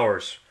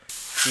flowers.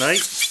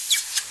 Nice.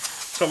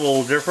 Something a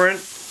little different.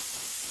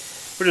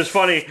 Which is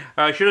funny.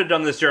 I should have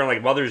done this during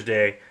like Mother's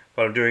Day,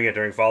 but I'm doing it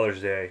during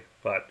Father's Day.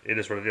 But it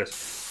is what it is.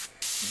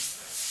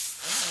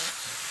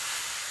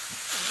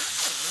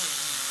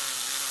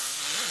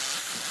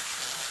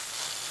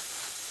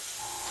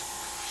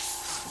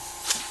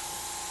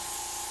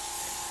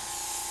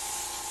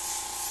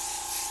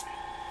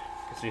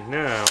 See,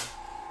 now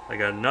I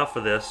got enough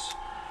of this.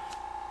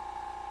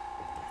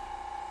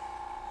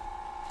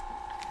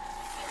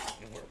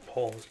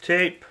 Pull the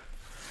tape.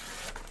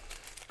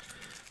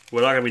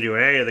 We're not going to be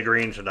doing any of the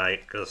green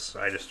tonight because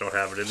I just don't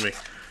have it in me.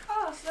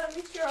 Oh, so that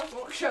means Gerald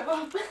won't show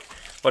up.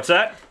 What's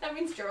that? That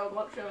means Gerald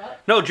won't show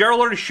up. No,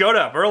 Gerald already showed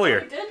up earlier.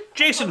 Oh, he did?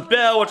 Jason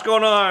Bell, what's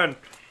going on?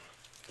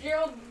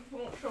 Gerald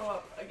won't show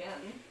up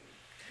again.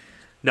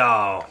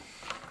 No.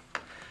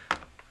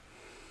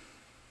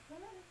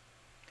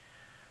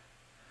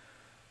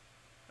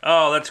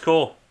 Oh, that's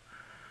cool.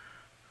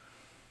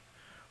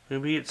 We'll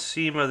be at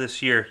SEMA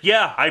this year.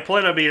 Yeah, I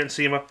plan on being at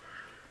SEMA.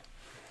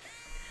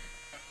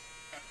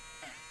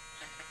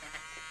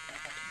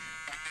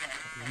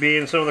 Me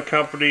and some of the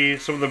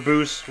companies, some of the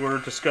booths, we're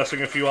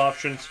discussing a few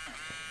options.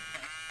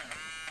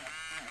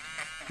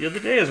 The other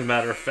day, as a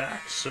matter of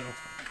fact, so.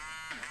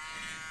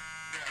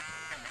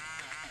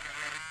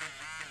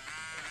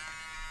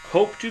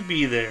 Hope to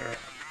be there.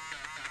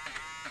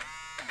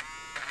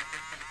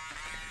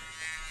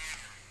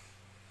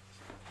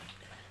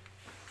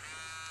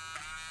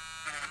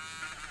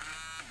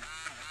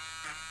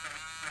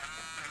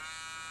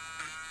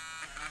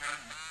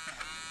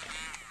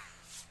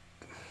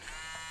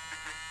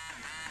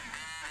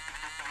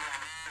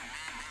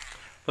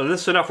 So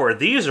this is enough where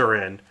these are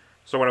in.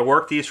 So I'm going to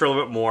work these for a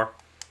little bit more.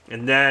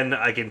 And then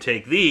I can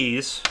take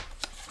these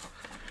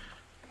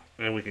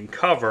and we can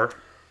cover.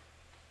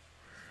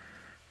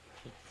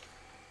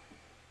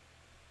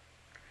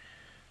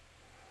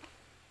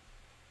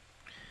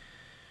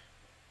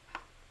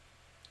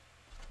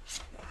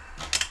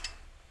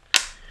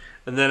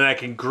 And then I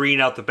can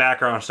green out the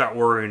background and start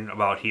worrying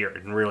about here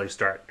and really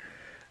start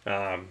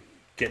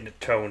getting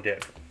it toned in.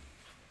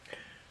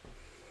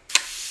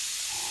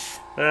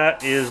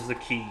 That is the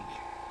key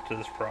to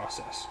this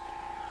process.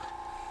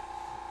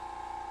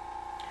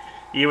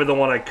 Even the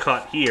one I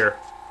cut here,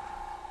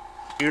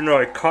 even though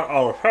I cut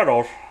all the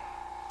petals,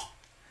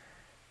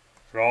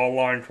 it all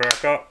lines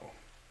back up.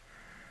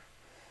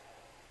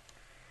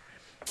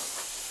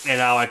 And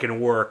now I can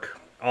work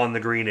on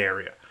the green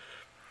area.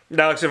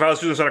 Now, if I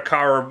was doing this on a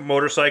car or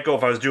motorcycle,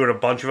 if I was doing a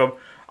bunch of them,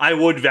 I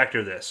would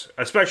vector this.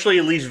 Especially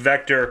at least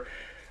vector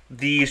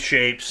these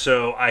shapes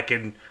so I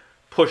can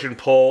push and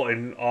pull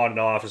and on and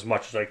off as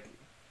much as I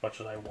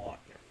want.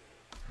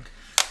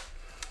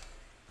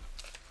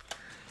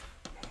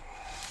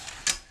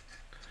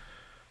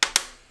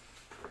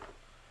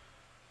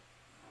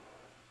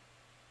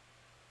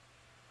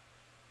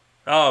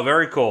 Oh,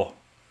 very cool.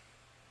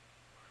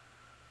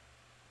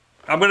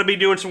 I'm going to be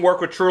doing some work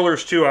with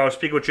Trulers too. I was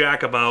speaking with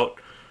Jack about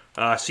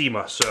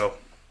SEMA, so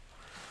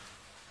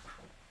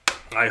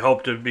I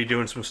hope to be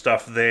doing some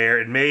stuff there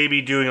and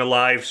maybe doing a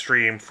live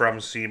stream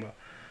from SEMA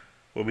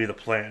will be the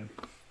plan.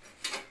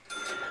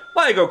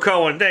 Michael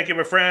Cohen, thank you,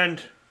 my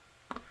friend.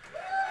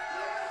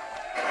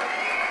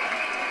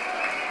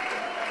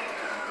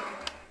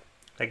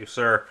 Thank you,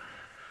 sir.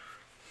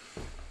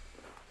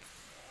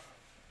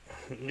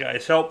 You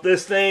guys help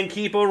this thing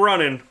keep on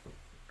running.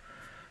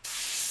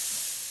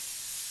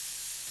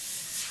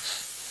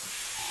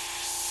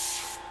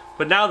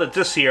 But now that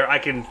this here, I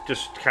can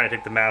just kind of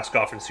take the mask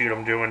off and see what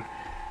I'm doing.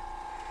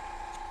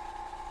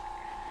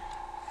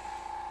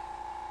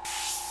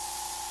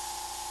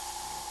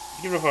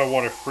 Even if I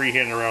want to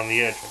freehand around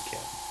the edge, I can.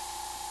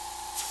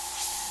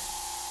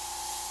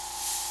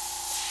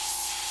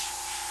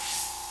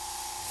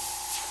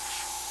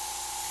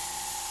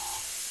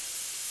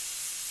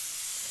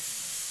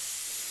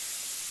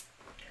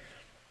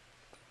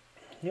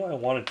 You know what I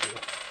want to do?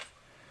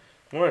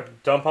 I'm going to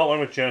dump out my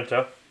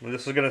magenta.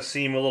 This is going to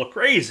seem a little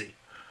crazy.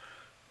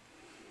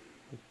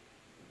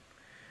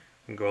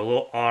 And go a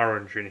little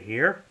orange in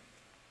here.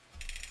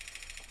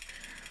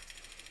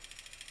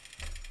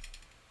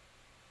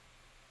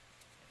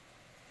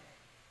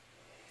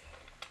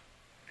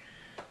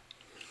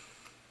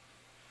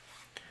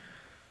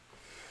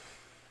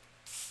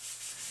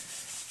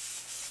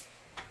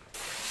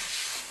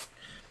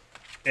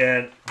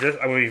 And this,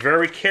 I'm going to be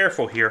very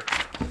careful here.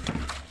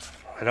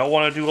 I don't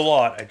want to do a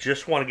lot. I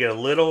just want to get a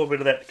little bit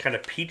of that kind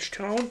of peach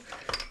tone.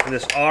 And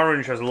this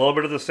orange has a little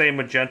bit of the same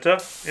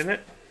magenta in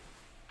it.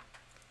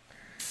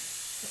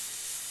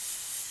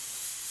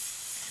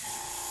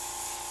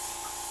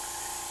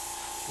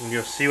 And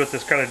you'll see what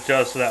this kind of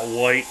does to that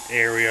white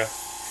area.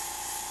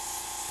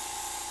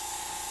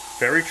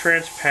 Very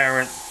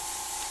transparent.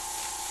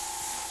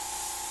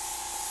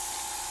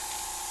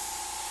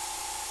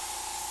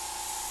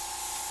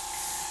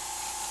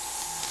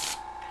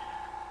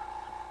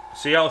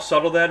 See how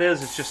subtle that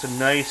is? It's just a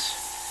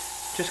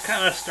nice, just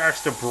kind of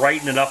starts to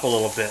brighten it up a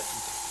little bit.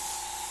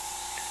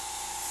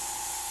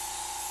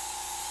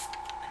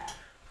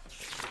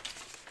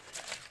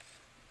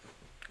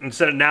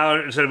 instead of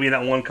being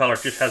that one color,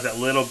 it just has that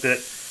little bit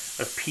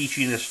of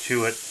peachiness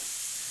to it.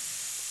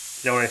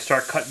 Then when I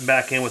start cutting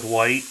back in with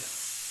white,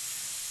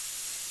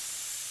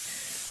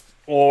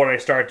 or when I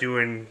start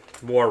doing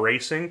more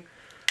racing,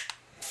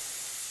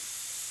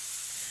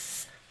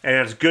 and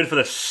it's good for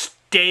the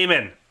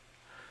stamen.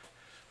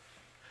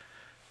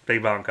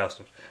 Big Mountain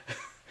Customs.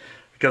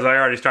 Because I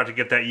already start to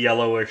get that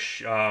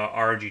yellowish,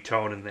 orangey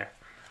tone in there.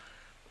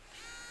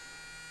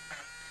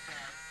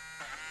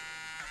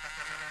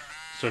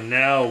 So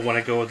now when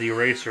I go with the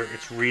eraser,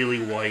 it's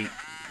really white.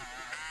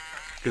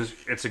 Because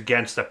it's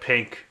against the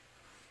pink.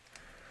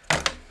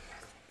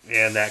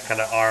 And that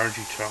kind of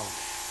orangey tone.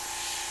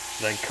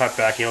 And then cut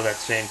back in with that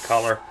same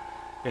color.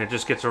 And it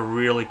just gets a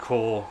really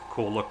cool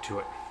look to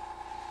it.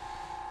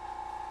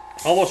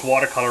 Almost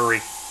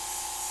watercolory.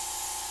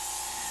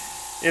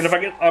 And if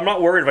I'm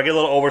not worried if I get a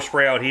little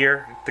overspray out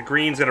here. The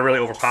green's gonna really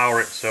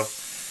overpower it, so.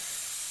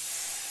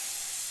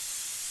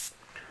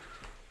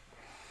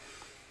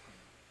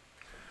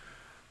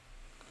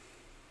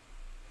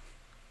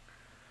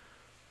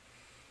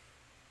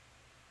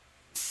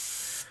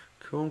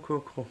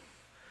 Cool.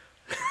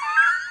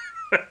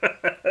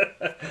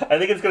 I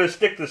think it's gonna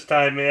stick this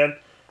time, man.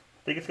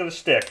 I think it's gonna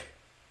stick.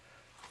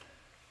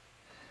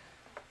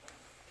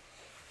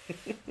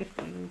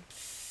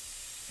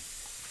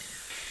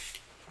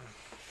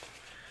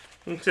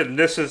 And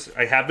this is,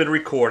 I have been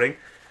recording.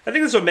 I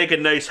think this will make a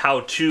nice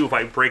how-to if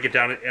I break it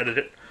down and edit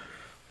it.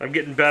 I'm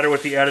getting better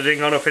with the editing.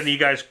 I don't know if any of you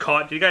guys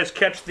caught. Did you guys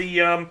catch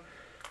the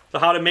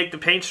how to make the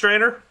paint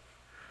strainer?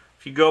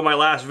 If you go my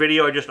last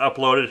video, I just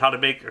uploaded how to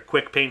make a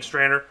quick paint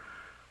strainer.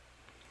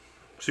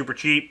 Super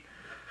cheap.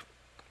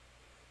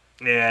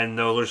 And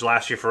those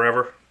last you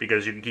forever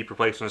because you can keep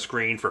replacing the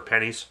screen for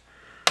pennies.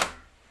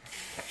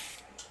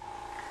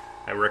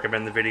 I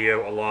recommend the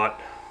video a lot.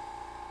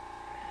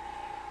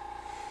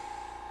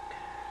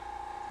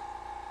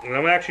 And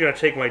I'm actually going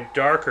to take my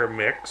darker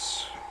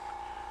mix,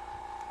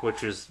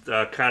 which is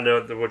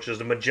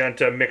the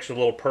magenta mixed with a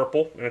little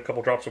purple and a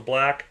couple drops of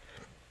black.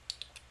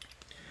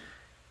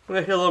 I'm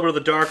going to hit a little bit of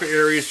the darker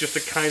areas just to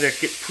kind of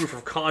get proof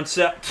of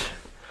concept.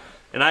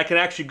 And I can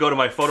actually go to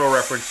my photo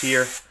reference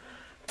here.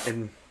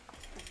 And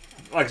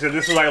like I said,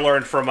 this is what I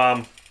learned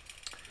from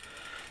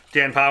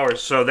Dan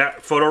Powers. So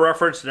that photo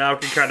reference, now I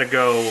can kind of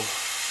go,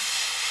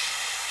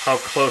 how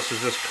close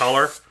is this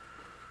color?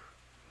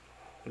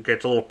 Okay,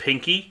 it's a little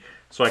pinky.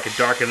 So I can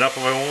darken it up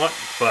if I want,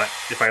 but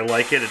if I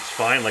like it, it's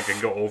fine. Like I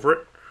can go over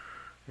it.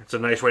 It's a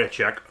nice way to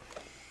check.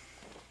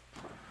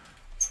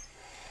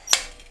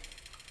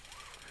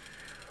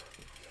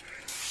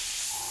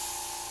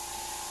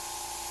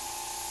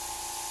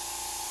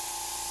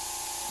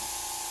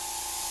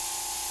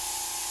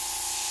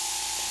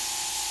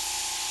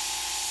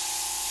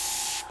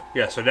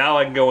 Yeah, so now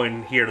I can go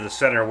in here to the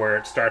center where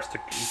it starts to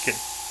get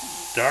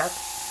dark.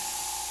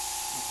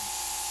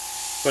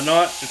 But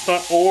it's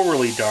not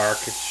overly dark,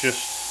 it's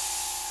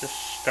just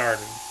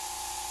starting.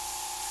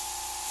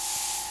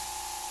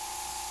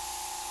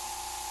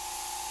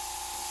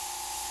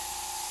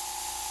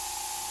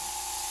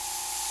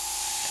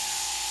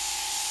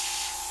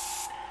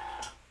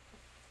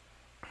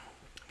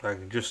 I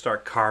can just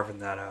start carving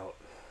that out.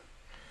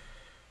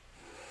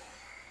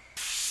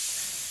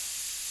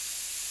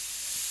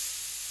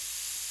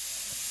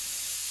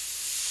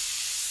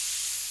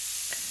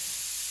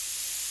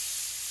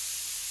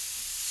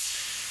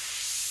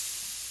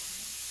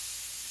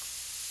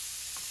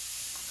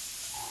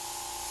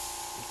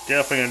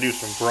 Definitely going to do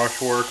some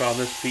brush work on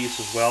this piece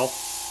as well.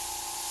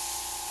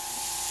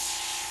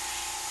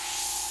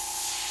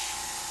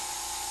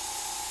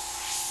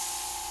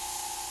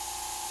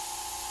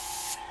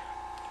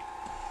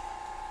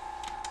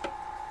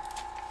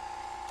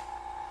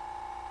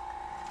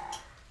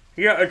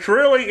 Yeah,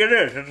 it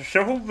is. It's a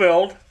simple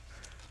build.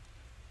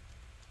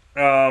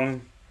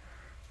 But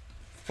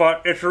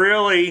it's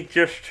really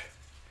just,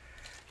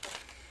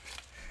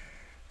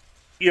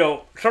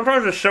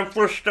 sometimes the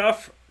simplest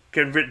stuff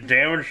can get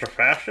damaged the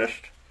fastest.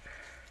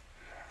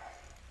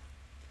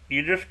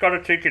 You just gotta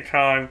take your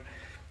time,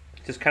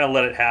 just kind of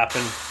let it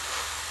happen.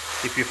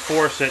 If you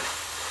force it,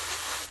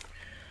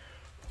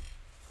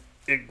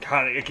 it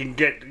can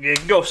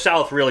go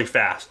south really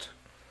fast.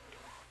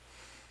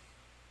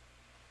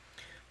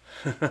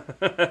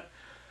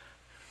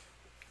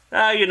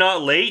 You're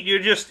not late. You're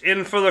just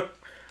in for the,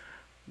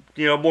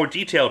 more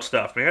detailed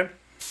stuff, man.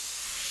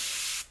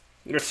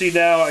 You see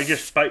now,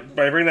 by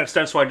bringing that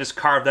stencil, I just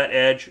carve that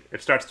edge.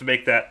 It starts to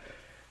make that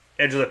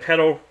edge of the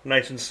petal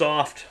nice and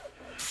soft.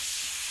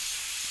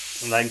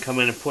 And I can come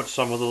in and put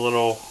some of the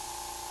little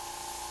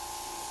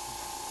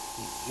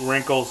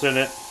wrinkles in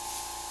it.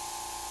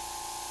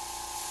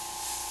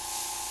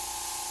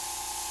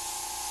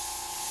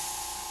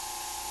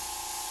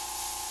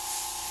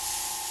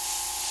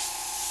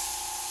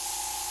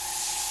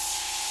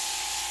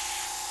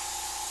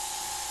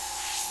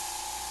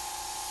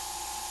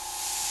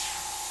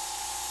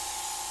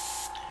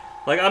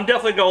 Like, I'm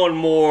definitely going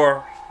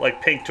more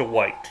like pink to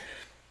white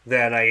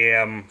than I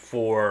am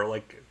for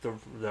like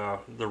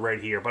the red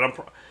here. But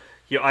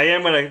I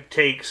am gonna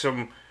take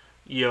some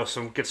you know,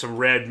 get some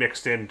red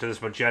mixed into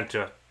this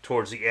magenta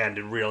towards the end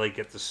and really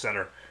get the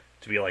center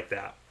to be like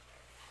that.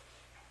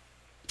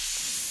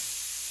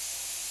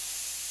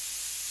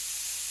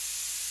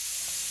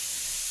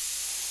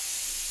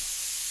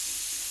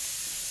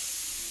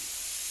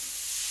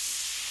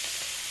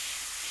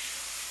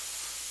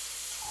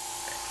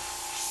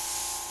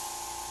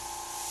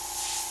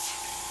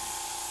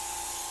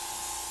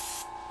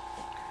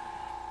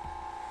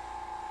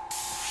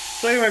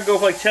 So I'm going to go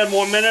for like 10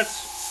 more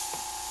minutes.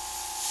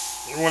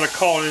 I want to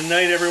call it a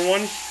night,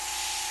 everyone.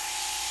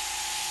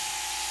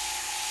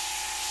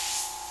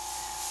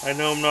 I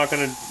know I'm not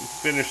going to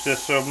finish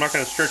this, so I'm not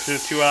going to stretch it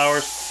to 2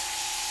 hours.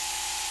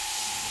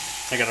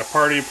 I got a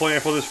party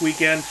planned for this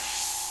weekend.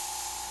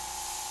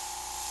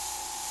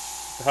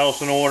 The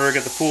house in order,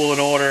 get the pool in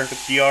order, get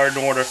the yard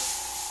in order,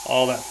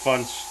 all that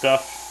fun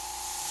stuff.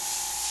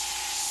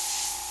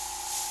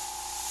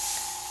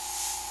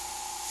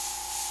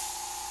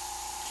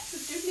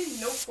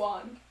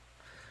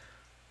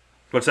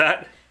 What's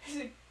that?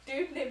 There's a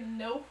dude named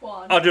No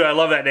Juan. Oh, dude, I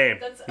love that name.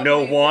 That's No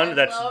amazing. Juan.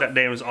 That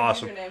name is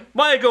awesome. Username.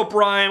 Michael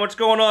Brian, what's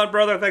going on,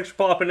 brother? Thanks for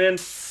popping in.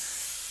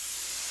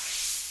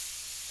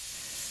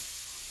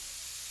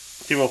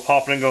 People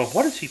popping and going,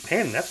 what is he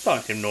painting? That's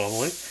not him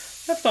normally.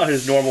 That's not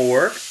his normal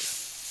work.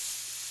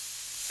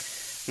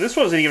 This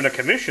wasn't even a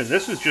commission.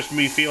 This is just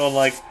me feeling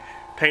like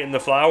painting the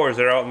flowers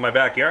that are out in my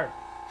backyard.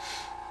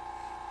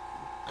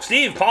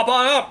 Steve, pop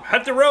on up.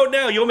 Hit the road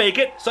now. You'll make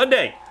it.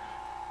 Sunday.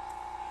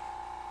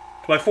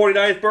 It's my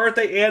 49th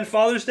birthday and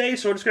Father's Day,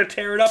 so we're just going to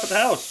tear it up at the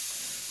house.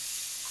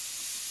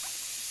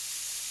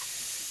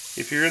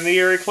 If you're in the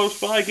area close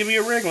by, give me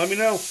a ring. Let me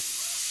know.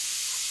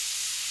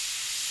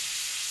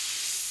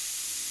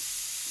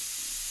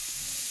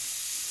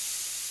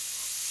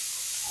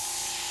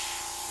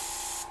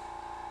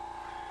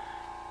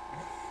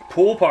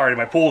 Pool party.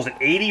 My pool's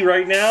at 80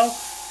 right now.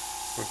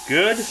 We're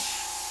good.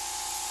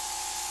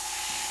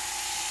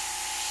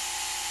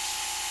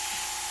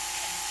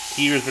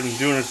 Heater's been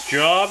doing its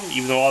job,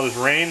 even though all this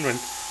rain, been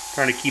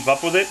trying to keep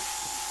up with it.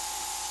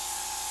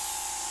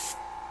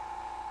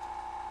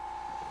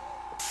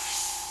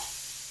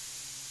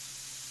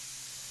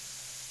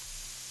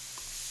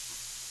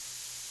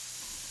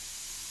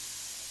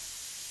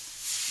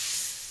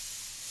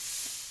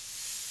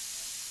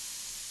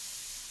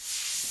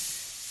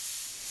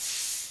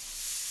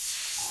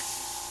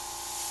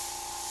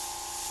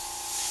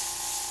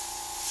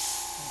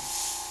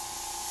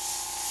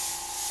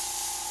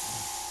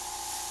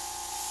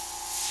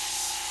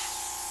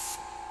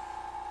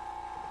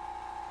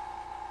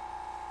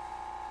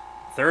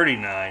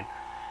 $39.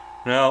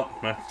 No,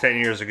 that's 10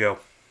 years ago.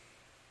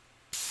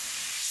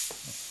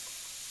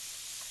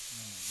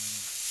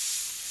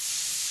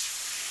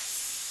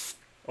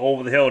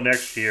 Over the hill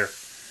next year.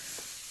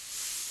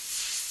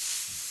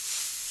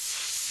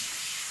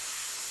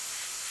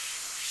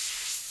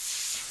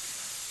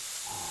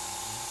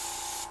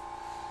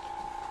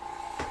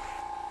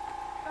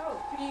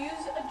 Oh, could you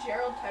use a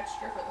Gerald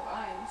texture for the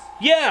vines?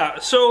 Yeah,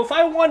 so if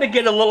I want to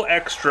get a little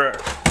extra,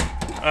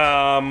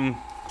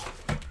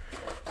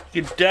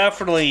 you could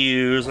definitely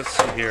use, let's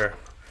see here.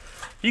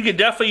 You could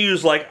definitely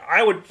use, like,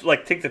 I would,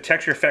 like, take the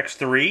Texture Effects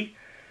 3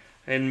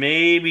 and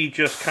maybe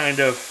just kind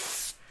of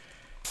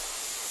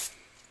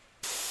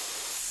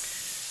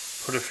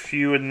put a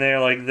few in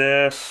there like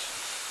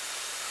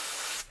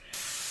this.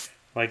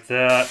 Like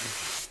that.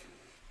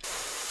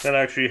 That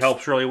actually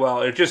helps really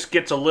well. It just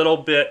gets a little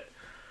bit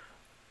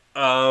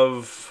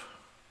of,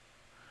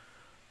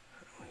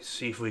 let me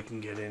see if we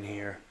can get in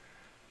here.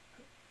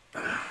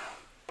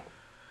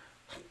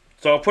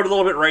 So I'll put a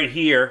little bit right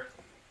here.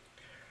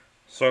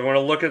 So I'm going to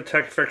look at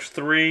Texture Effects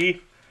 3. I'm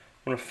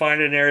going to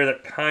find an area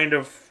that kind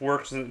of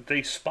works, that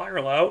they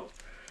spiral out.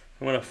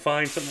 I'm going to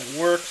find something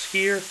that works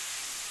here.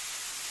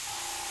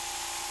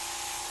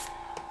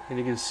 And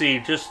you can see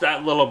just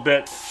that little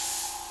bit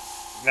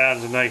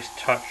adds a nice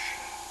touch.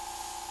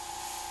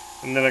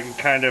 And then I can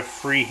kind of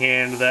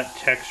freehand that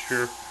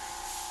texture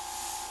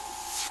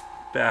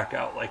back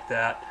out like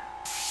that.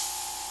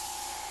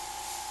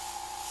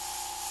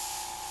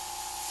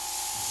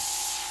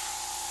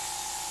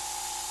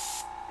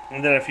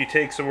 And then if you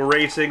take some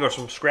erasing or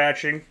some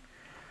scratching,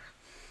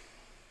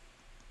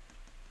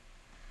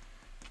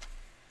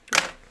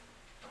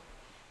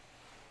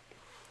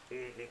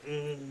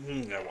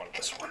 I want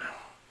this one.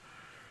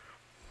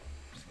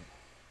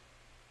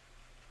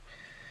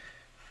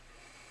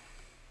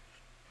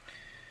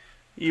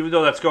 Even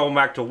though that's going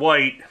back to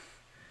white,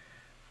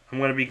 I'm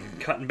going to be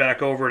cutting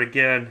back over it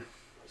again,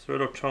 so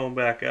it'll tone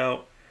back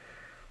out.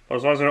 But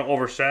as long as I don't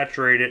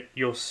oversaturate it,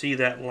 you'll see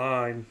that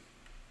line.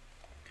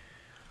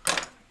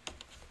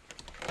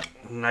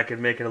 And I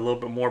can make it a little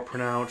bit more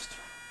pronounced.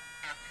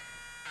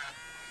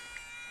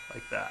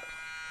 Like that.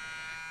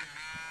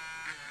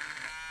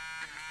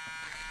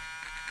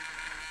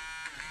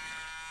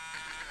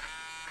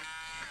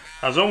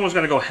 I was almost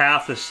going to go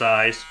half this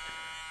size.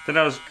 Then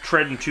I was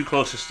treading too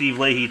close to Steve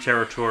Leahy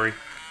territory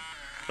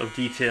of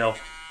detail.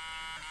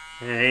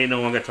 And ain't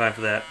no one got time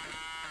for that.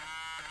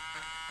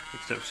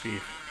 Except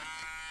Steve.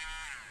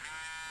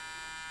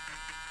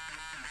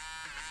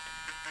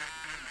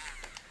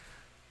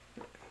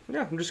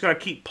 yeah, I'm just going to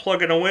keep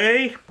plugging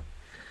away.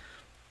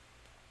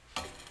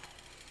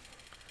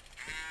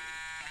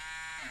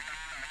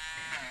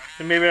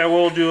 And maybe I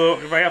will do,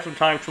 if I have some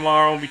time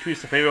tomorrow in between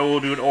stuff, maybe I will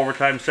do an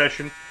overtime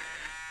session.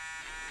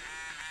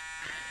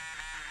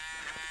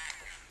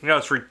 Yeah,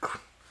 it's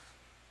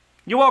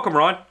You're welcome,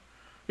 Ron.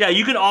 Yeah,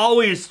 you can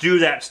always do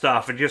that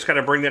stuff and just kind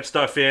of bring that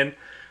stuff in.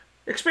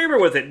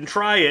 Experiment with it and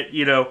try it,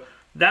 you know.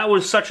 That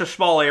was such a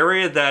small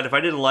area that if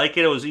I didn't like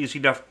it, it was easy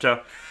enough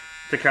to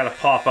kind of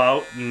pop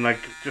out and like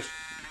just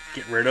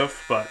get rid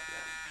of, but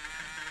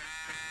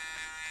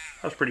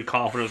I was pretty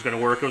confident it was going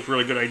to work. It was a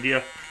really good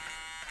idea.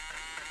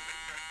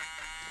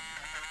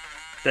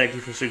 Thank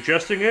you for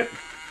suggesting it.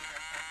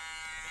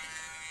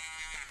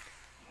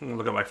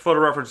 Look at my photo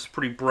reference, it's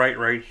pretty bright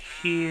right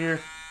here.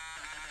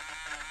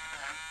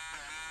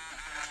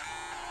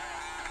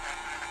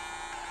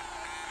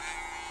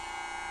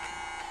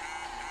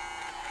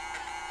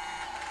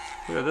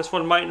 Yeah, this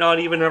one might not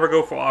even ever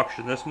go for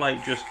auction. This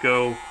might just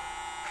go...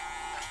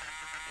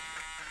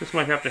 This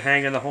might have to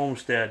hang in the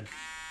homestead.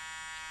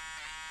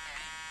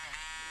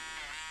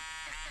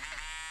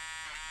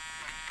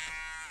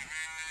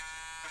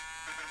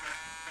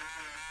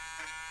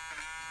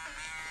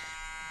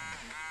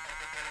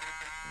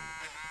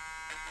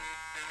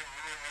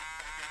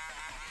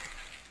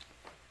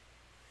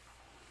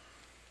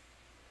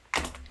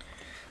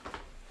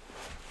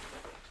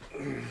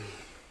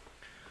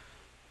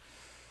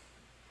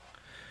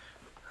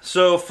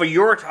 So for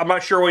your, I'm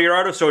not sure where you're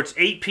out of, so it's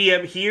 8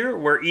 p.m. here,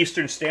 we're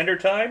Eastern Standard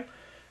Time.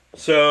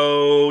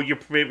 So you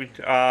maybe,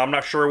 I'm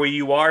not sure where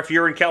you are. If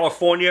you're in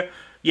California,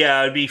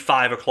 yeah, it'd be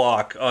 5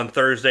 o'clock on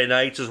Thursday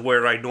nights is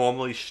where I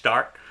normally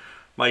start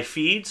my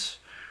feeds.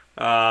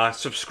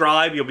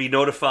 Subscribe, you'll be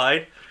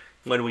notified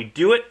when we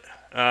do it.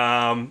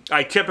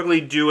 I typically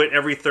do it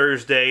every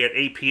Thursday at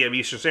 8 p.m.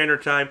 Eastern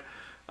Standard Time.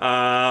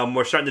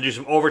 We're starting to do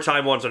some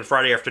overtime ones on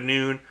Friday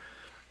afternoon.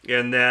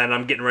 And then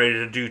I'm getting ready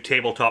to do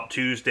Tabletop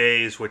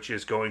Tuesdays, which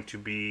is going to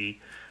be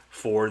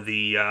for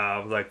the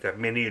like the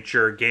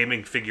miniature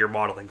gaming figure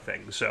modeling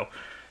thing. So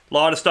a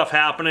lot of stuff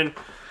happening,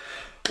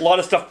 a lot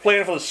of stuff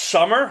planned for the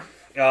summer,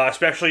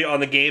 especially on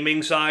the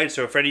gaming side.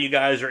 So if any of you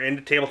guys are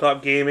into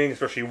tabletop gaming,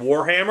 especially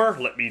Warhammer,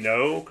 let me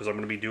know because I'm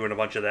going to be doing a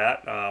bunch of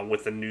that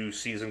with the new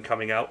season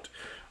coming out.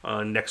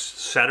 Next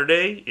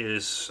Saturday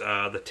is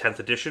the 10th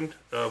edition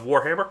of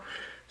Warhammer.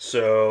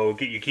 So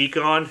get your geek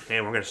on,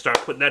 and we're going to start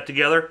putting that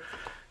together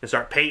and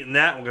start painting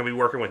that. We're going to be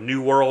working with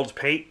New Worlds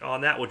paint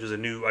on that, which is a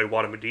new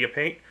Iwata Medea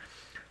paint.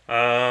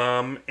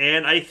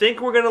 And I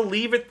think we're going to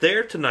leave it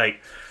there tonight.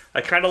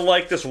 I kind of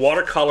like this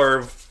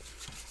watercolor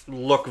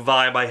look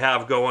vibe I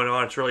have going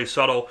on. It's really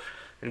subtle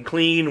and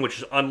clean, which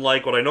is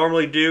unlike what I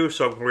normally do,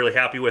 so I'm really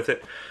happy with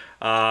it.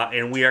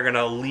 And we are going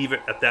to leave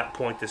it at that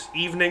point this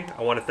evening.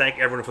 I want to thank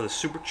everyone for the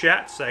super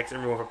chats. Thanks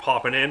everyone for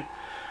popping in.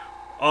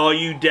 All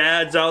you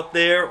dads out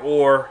there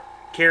or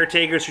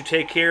caretakers who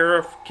take care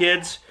of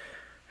kids,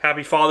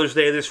 happy Father's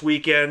Day this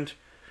weekend.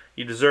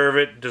 You deserve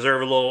it.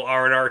 Deserve a little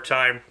R&R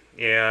time.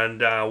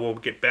 And we'll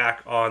get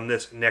back on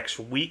this next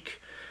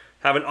week.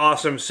 Have an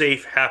awesome,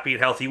 safe, happy,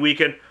 and healthy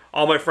weekend.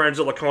 All my friends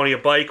at Laconia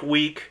Bike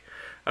Week,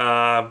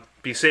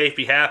 be safe,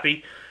 be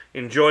happy.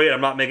 Enjoy it.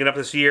 I'm not making up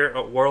this year.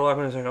 Warlock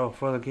is like, oh,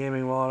 for the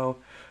gaming model,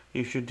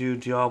 you should do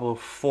Diablo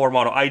 4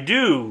 model. I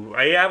do.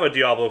 I have a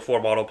Diablo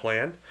 4 model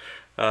planned.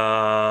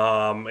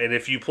 And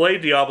if you play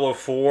Diablo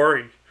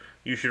 4...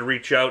 you should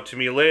reach out to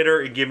me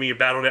later and give me your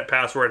Battle.net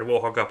password and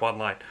we'll hook up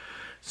online.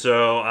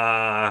 So,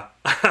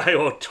 I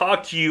will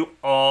talk to you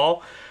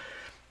all.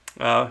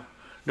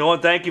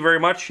 Nolan, thank you very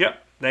much.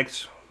 Yep,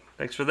 thanks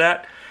for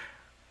that.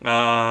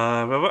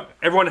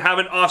 Everyone have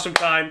an awesome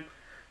time.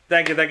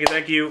 Thank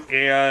you.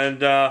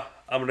 And I'm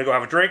going to go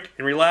have a drink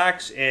and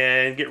relax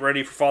and get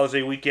ready for Father's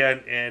Day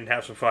weekend and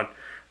have some fun.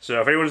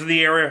 So if anyone's in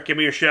the area, give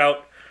me a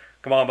shout.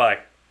 Come on by.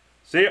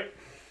 See ya.